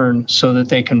learn so that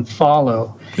they can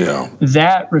follow,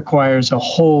 that requires a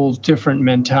whole different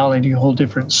mentality, a whole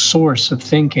different source of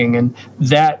thinking, and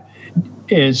that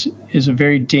is a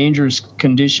very dangerous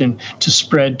condition to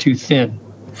spread too thin.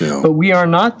 But we are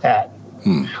not that.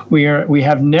 We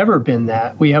have never been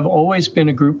that. We have always been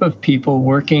a group of people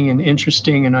working in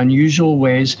interesting and unusual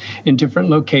ways in different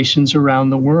locations around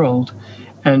the world,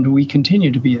 and we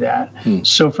continue to be that.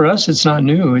 So for us, it's not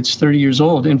new. It's 30 years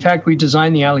old. In fact, we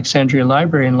designed the Alexandria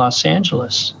Library in Los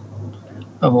Angeles,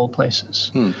 of all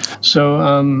places. So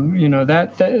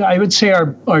that I would say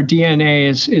our DNA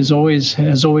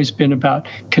has always been about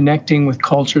connecting with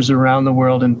cultures around the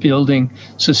world and building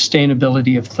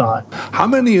sustainability of thought. How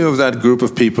many of that group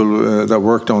of people that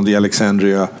worked on the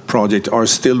Alexandria project are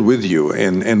still with you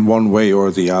in one way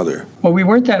or the other? Well, we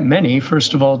weren't that many,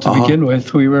 first of all, to begin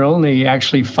with. We were only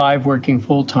actually 5 working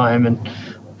full-time and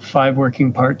 5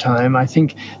 working part-time. I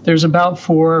think there's about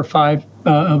 4 or 5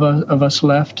 of us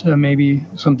left, maybe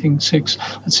something 6.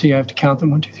 Let's see, I have to count them.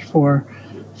 1, 2, 3, 4,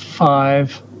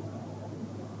 5.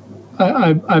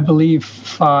 I believe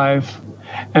 5,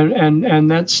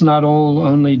 and that's not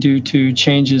only due to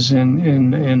changes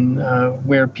in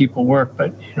where people work,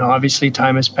 but obviously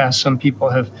time has passed. Some people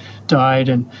have died,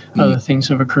 and other things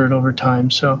have occurred over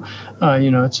time. So,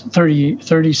 it's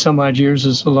 30 some odd years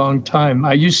is a long time.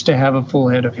 I used to have a full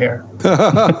head of hair.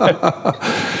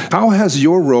 How has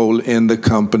your role in the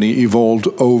company evolved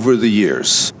over the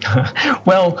years?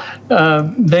 Well,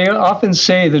 they often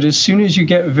say that as soon as you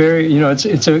get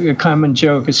it's a common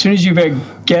joke. As soon as you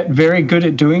get very good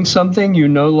at doing something, you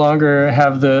no longer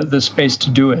have the space to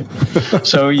do it.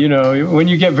 So, when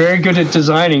you get very good at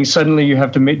designing, suddenly you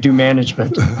have to do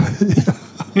management.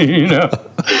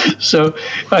 So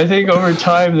I think over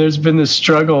time there's been this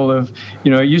struggle of,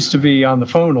 it used to be on the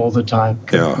phone all the time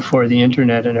before the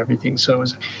internet and everything. So it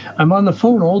was, I'm on the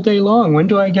phone all day long. When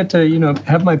do I get to,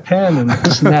 have my pen and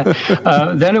this and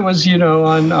that? Then it was,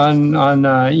 on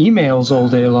emails all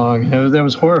day long. That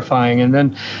was horrifying.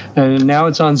 And now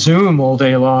it's on Zoom all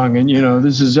day long. And,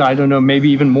 this is, I don't know, maybe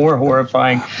even more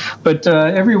horrifying. But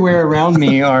everywhere around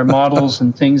me are models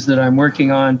and things that I'm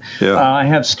working on. I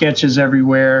have sketches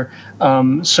everywhere.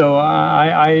 So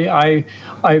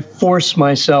I force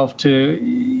myself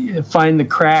to find the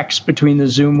cracks between the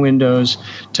Zoom windows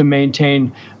to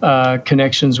maintain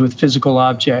connections with physical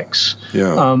objects.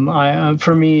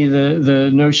 For me, the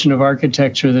notion of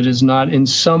architecture that is not in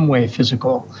some way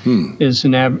physical is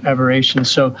an aberration.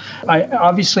 So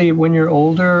obviously, when you're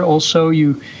older, also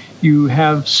you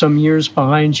have some years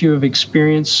behind you of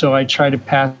experience, so I try to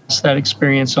pass that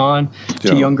experience on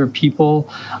to younger people.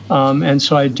 And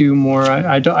so I do more.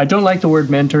 I don't like the word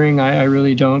mentoring. I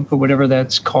really don't, but whatever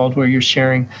that's called, where you're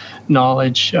sharing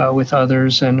knowledge with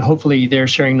others, and hopefully they're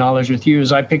sharing knowledge with you,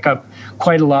 as I pick up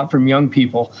quite a lot from young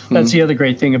people. That's the other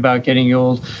great thing about getting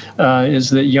old,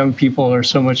 is that young people are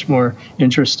so much more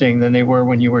interesting than they were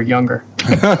when you were younger.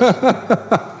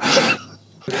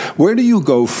 Where do you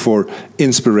go for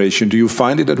inspiration? Do you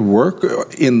find it at work,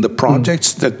 in the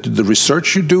projects, that the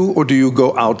research you do, or do you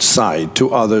go outside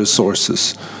to other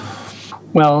sources?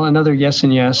 Well, another yes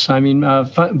and yes. I mean,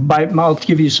 I'll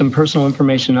give you some personal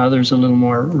information, others a little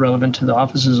more relevant to the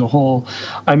office as a whole.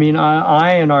 I mean,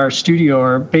 I and our studio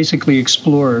are basically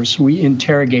explorers. We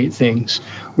interrogate things.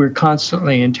 We're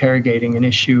constantly interrogating an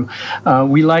issue.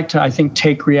 We like to, I think,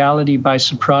 take reality by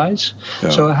surprise.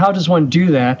 So how does one do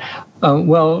that?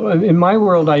 Well, in my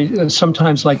world, I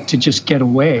sometimes like to just get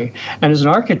away. And as an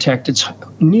architect, it's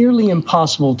nearly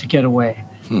impossible to get away.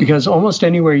 Because almost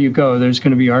anywhere you go, there's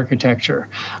going to be architecture.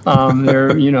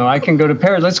 I can go to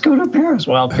Paris. Let's go to Paris.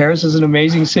 Well, Paris is an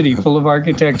amazing city full of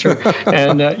architecture,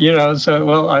 and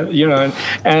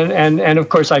and of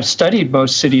course I've studied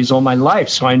most cities all my life,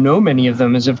 so I know many of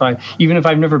them. Even if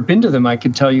I've never been to them, I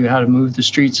could tell you how to move the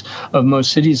streets of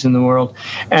most cities in the world.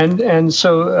 And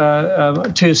so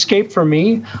to escape for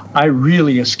me, I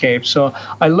really escape. So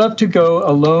I love to go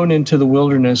alone into the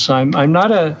wilderness. I'm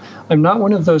not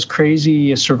one of those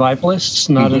crazy survivalists,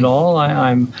 not at all.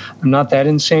 I'm not that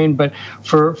insane. But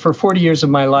for 40 years of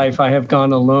my life, I have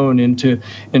gone alone into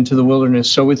the wilderness.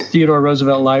 So with Theodore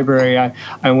Roosevelt Library,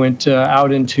 I went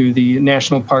out into the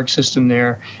national park system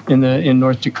there in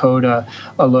North Dakota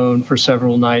alone for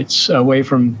several nights, away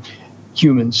from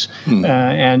humans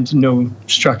and no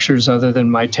structures other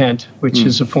than my tent, which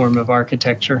is a form of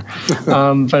architecture.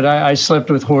 But I slept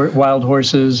with wild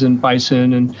horses and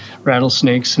bison and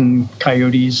rattlesnakes and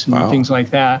coyotes and things like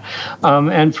that.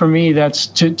 And for me, that's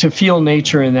to feel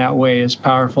nature in that way is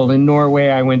powerful. In Norway,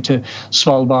 I went to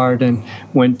Svalbard and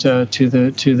went to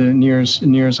the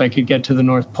near as I could get to the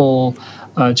North Pole,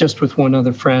 just with one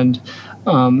other friend.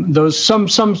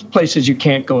 Some places you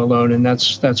can't go alone, and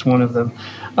that's one of them.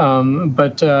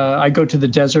 But I go to the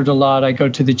desert a lot. I go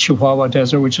to the Chihuahua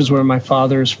Desert, which is where my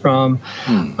father is from,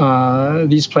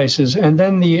 these places. And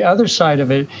then the other side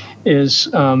of it is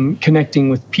connecting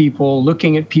with people,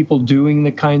 looking at people doing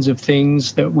the kinds of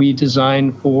things that we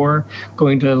design for,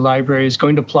 going to libraries,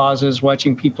 going to plazas,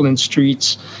 watching people in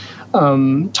streets,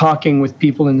 talking with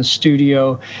people in the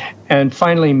studio, and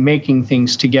finally making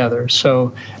things together.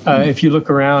 So if you look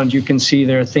around, you can see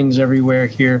there are things everywhere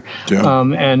here.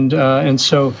 And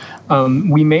so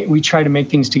we try to make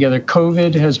things together.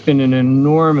 COVID has been an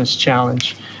enormous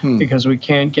challenge because we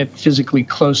can't get physically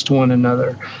close to one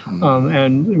another.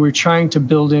 And we're trying to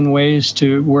build in ways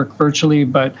to work virtually,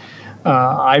 but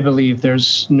I believe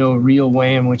there's no real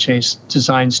way in which a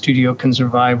design studio can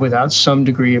survive without some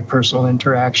degree of personal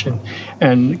interaction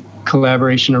and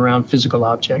collaboration around physical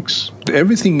objects.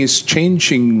 Everything is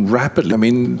changing rapidly. I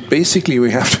mean, basically,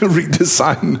 we have to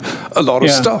redesign a lot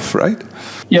of stuff, right?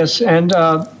 Yes, and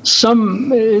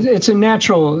it's a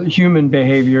natural human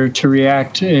behavior to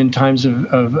react in times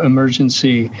of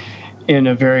emergency in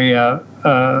a very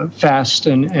fast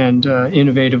and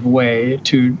innovative way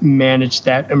to manage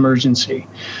that emergency.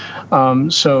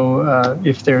 So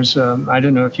if there's, I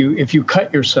don't know, if you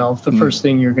cut yourself, the first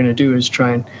thing you're going to do is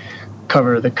try and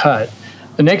cover the cut.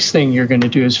 The next thing you're going to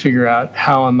do is figure out,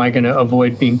 how am I going to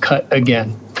avoid being cut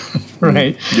again?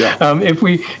 Right? Yeah. If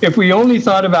we only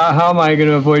thought about how am I going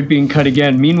to avoid being cut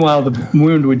again, meanwhile the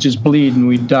wound would just bleed and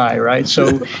we'd die, right?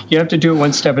 So you have to do it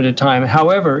one step at a time.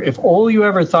 However, if all you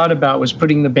ever thought about was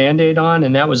putting the Band-Aid on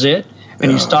and that was it,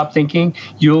 and you stop thinking,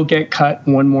 you'll get cut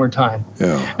one more time.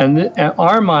 Yeah. And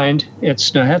our mind at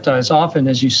Snøhetta is often,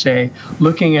 as you say,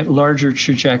 looking at larger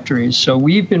trajectories. So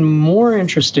we've been more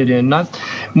interested in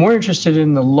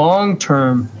the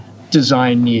long-term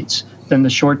design needs than the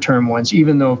short-term ones,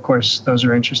 even though, of course, those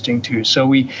are interesting too. So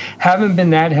we haven't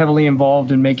been that heavily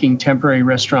involved in making temporary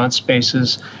restaurant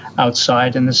spaces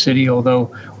outside in the city,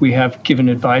 although we have given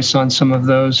advice on some of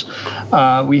those.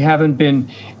 We haven't been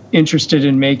interested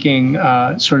in making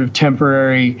sort of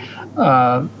temporary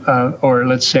or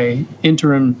let's say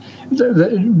interim,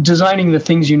 designing the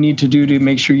things you need to do to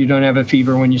make sure you don't have a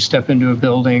fever when you step into a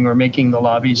building, or making the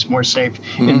lobbies more safe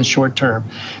in the short term,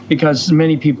 because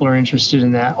many people are interested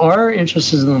in that. Our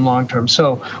interest is in the long term.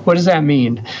 So what does that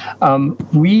mean?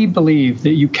 We believe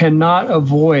that you cannot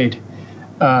avoid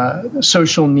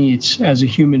social needs as a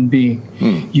human being.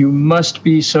 You must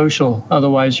be social,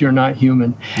 otherwise you're not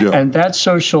human. Yeah. And that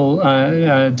social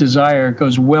desire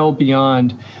goes well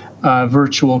beyond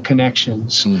virtual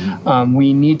connections.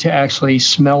 We need to actually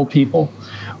smell people.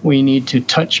 We need to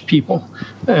touch people,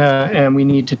 and we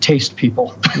need to taste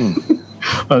people.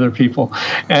 Other people,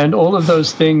 and all of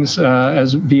those things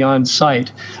as beyond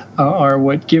sight are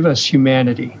what give us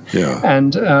humanity. Yeah.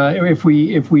 And if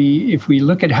we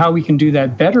look at how we can do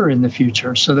that better in the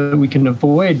future, so that we can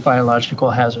avoid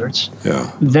biological hazards,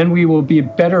 then we will be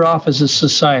better off as a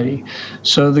society.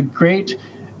 So the great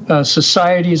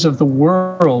societies of the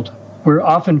world were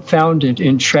often founded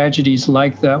in tragedies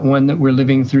like that one that we're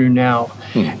living through now.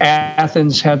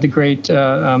 Athens had the great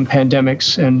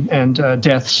pandemics and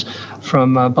deaths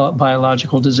from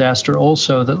biological disaster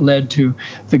also, that led to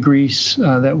the Greece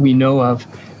that we know of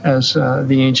as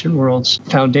the ancient world's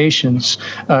foundations.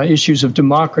 Issues of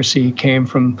democracy came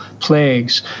from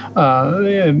plagues.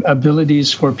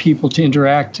 Abilities for people to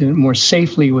interact more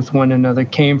safely with one another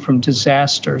came from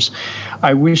disasters.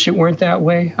 I wish it weren't that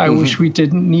way. I wish we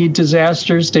didn't need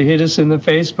disasters to hit us in the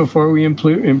face before we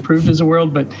improved as a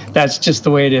world, but that's just the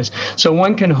way it is. So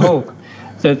one can hope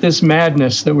that this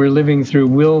madness that we're living through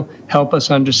will help us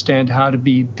understand how to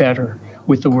be better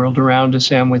with the world around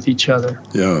us and with each other.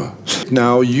 Yeah.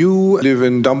 Now, you live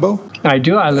in Dumbo? I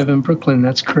do. I live in Brooklyn.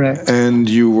 That's correct. And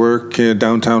you work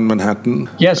downtown Manhattan?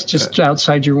 Yes, just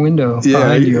outside your window,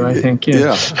 behind you, I think.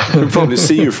 Yeah, I can probably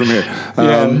see you from here.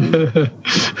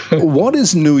 What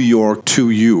is New York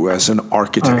to you as an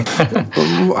architect?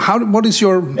 What is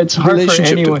your It's hard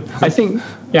relationship for anyone. I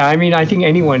think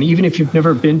anyone, even if you've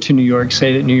never been to New York,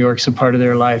 say that New York's a part of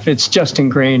their life. It's just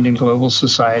ingrained in global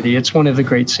society. It's one of the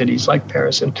great cities, like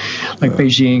Paris and like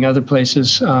Beijing, other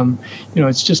places.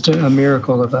 It's just a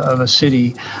miracle of a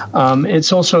city.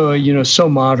 It's also, so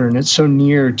modern. It's so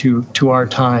near to our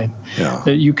time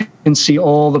that you can see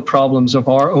all the problems of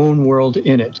our own world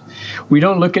in it. We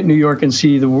don't look at New York and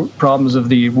see the problems of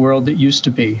the world that used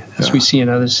to be, as we see in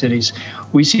other cities.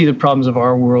 We see the problems of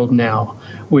our world now,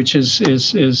 which is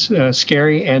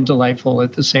scary and delightful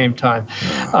at the same time.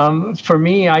 For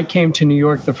me, I came to New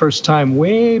York the first time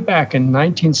way back in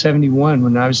 1971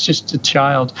 when I was just a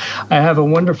child. I have a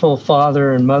wonderful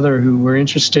father and mother who were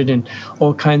interested in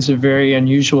all kinds of very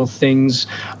unusual things,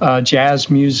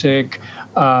 jazz music,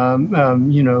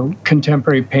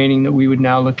 contemporary painting that we would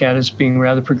now look at as being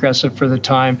rather progressive for the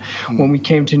time. When we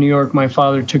came to New York, my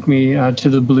father took me to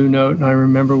the Blue Note, and I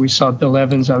remember we saw Bill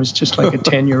Evans. I was just like a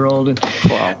 10-year-old,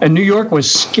 and New York was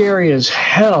scary as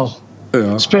hell,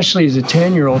 especially as a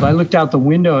 10-year-old. I looked out the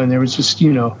window, and there was just,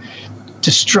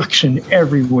 destruction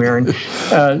everywhere.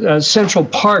 And Central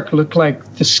Park looked like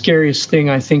the scariest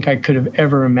thing I think I could have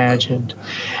ever imagined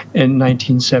in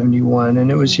 1971.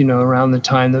 And it was, around the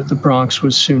time that the Bronx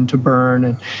was soon to burn.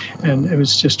 And it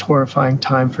was just a horrifying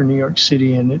time for New York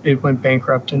City, and it went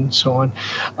bankrupt and so on.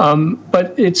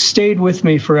 But it stayed with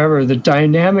me forever. The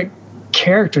dynamic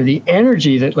character, the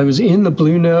energy that was in the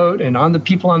Blue Note and on the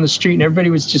people on the street, and everybody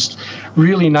was just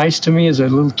really nice to me as a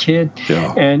little kid.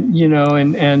 And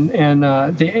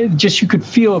just you could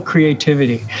feel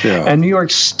creativity. And New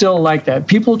York's still like that.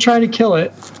 People try to kill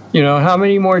it. How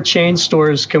many more chain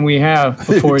stores can we have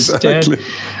before it's dead?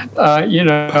 But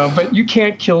you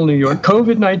can't kill New York.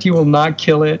 COVID-19 will not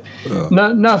kill it.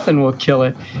 Nothing will kill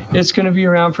it. It's going to be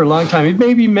around for a long time. It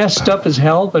may be messed up as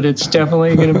hell, but it's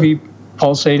definitely going to be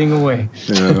pulsating away.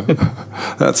 Yeah,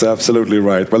 that's absolutely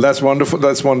right. Well, that's wonderful.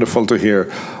 That's wonderful to hear,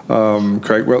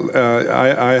 Craig. Well,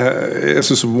 this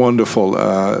is wonderful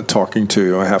talking to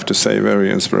you. I have to say,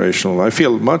 very inspirational. I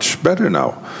feel much better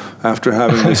now after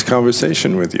having this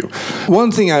conversation with you.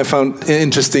 One thing I found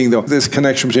interesting, though, this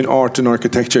connection between art and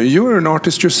architecture. You're an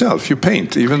artist yourself. You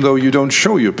paint, even though you don't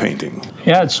show your painting.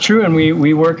 Yeah, it's true. And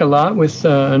we work a lot with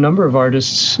a number of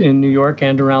artists in New York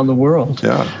and around the world.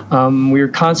 Yeah.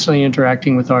 We're constantly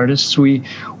interacting with artists. We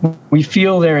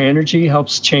feel their energy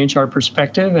helps change our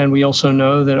perspective, and we also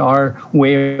know that our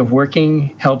way of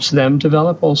working helps them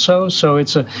develop also. So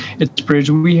it's a bridge.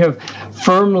 We have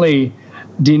firmly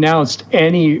denounced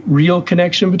any real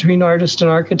connection between artists and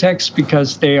architects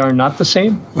because they are not the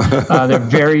same. They're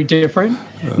very different.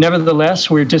 Nevertheless,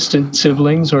 we're distant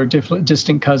siblings or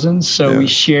distant cousins, so we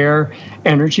share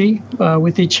energy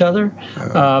with each other,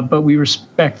 but we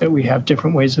respect that we have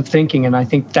different ways of thinking, and I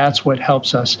think that's what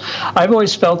helps us. I've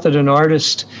always felt that an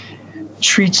artist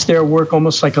treats their work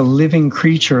almost like a living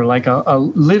creature, like a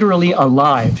literally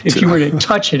alive. If you were to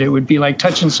touch it, it would be like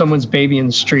touching someone's baby in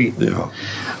the street. Yeah.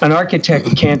 An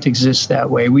architect can't exist that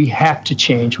way. We have to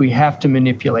change. We have to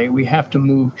manipulate. We have to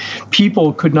move.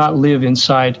 People could not live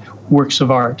inside works of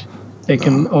art. They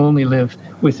can only live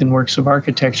within works of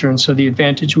architecture. And so the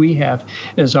advantage we have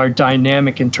is our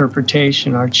dynamic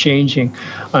interpretation, our changing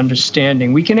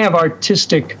understanding. We can have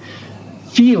artistic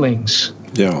feelings,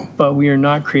 but we are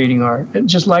not creating art. And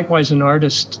just likewise, an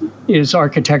artist, as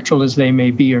architectural as they may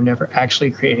be, are never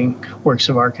actually creating works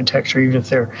of architecture, even if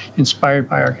they're inspired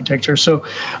by architecture. So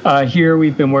here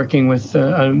we've been working with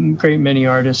a great many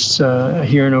artists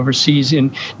here and overseas.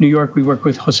 In New York, we work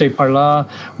with Jose Parla.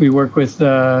 We work with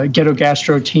Ghetto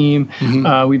Gastro team.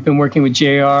 We've been working with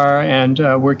JR and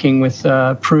working with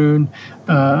Prune,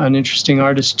 an interesting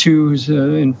artist too, who's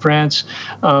in France.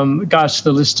 Gosh,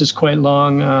 the list is quite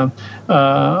long.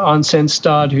 Onsen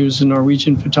Stad, who's a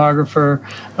Norwegian photographer,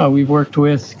 we've worked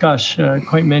with,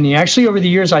 quite many. Actually, over the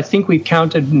years, I think we've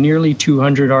counted nearly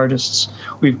 200 artists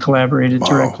we've collaborated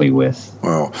directly with.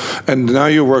 Wow. And now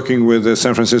you're working with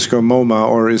San Francisco MoMA,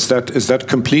 or is that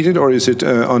completed, or is it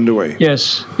underway?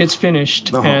 Yes, it's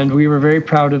finished, and we were very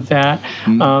proud of that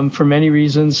for many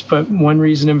reasons, but one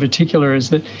reason in particular is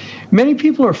that many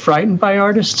people are frightened by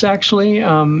artists, actually,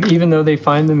 even though they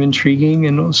find them intriguing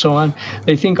and so on.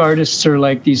 They think artists are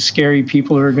like these scary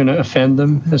people who are going to offend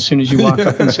them as soon as you walk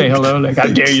up and say hello. Like, how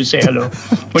dare you say hello?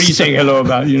 What are you saying hello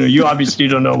about? You obviously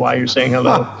don't know why you're saying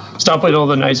hello. Stop with all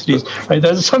the niceties. Right?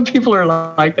 Some people are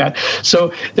like that.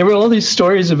 So there were all these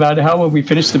stories about how when we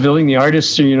finish the building, the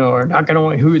artists are not going to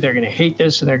want they're going to hate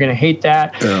this and they're going to hate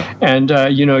that. Yeah. And,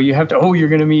 you have to, you're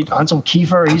going to meet Ansel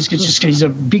Kiefer. He's a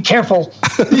be careful.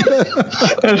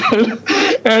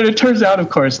 And it turns out, of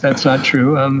course, that's not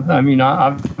true.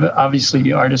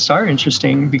 Obviously, artists are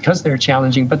interesting because they're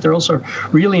challenging, but they're also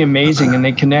really amazing, and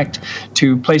they connect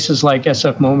to places like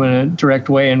SF MoMA in a direct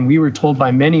way. And we were told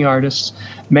by many artists,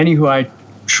 many who I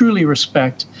truly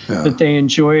respect, that they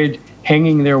enjoyed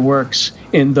hanging their works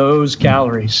in those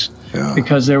galleries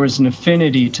because there was an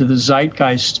affinity to the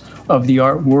zeitgeist of the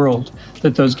art world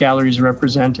that those galleries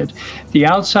represented. The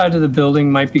outside of the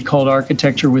building might be called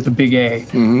architecture with a big A,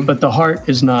 but the heart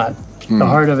is not. The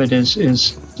heart of it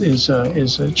is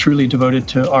truly devoted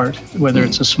to art, whether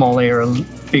it's a small A or a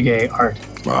big A art.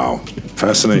 Wow,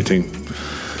 fascinating.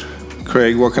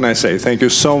 Craig, what can I say? Thank you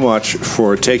so much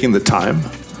for taking the time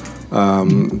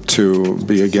to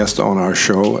be a guest on our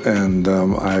show, and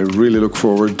I really look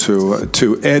forward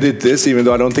to edit this, even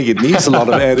though I don't think it needs a lot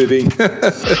of editing.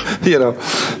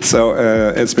 So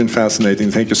it's been fascinating.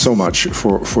 Thank you so much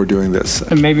for doing this.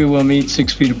 And maybe we'll meet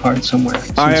 6 feet apart somewhere.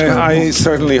 I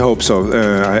certainly hope so.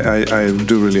 I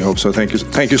do really hope so.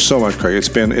 Thank you so much, Craig. It's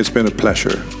been a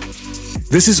pleasure.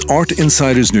 This is Art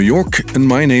Insiders New York, and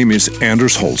my name is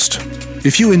Anders Holst.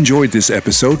 If you enjoyed this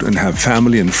episode and have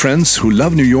family and friends who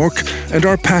love New York and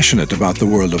are passionate about the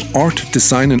world of art,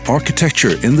 design, and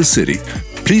architecture in the city,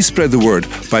 please spread the word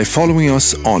by following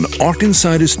us on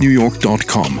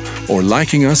artinsidersnewyork.com or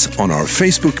liking us on our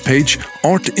Facebook page,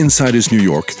 Art Insiders New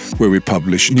York, where we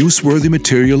publish newsworthy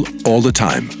material all the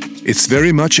time. It's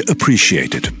very much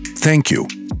appreciated. Thank you.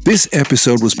 This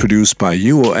episode was produced by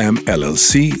UOM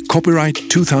LLC, copyright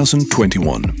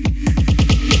 2021.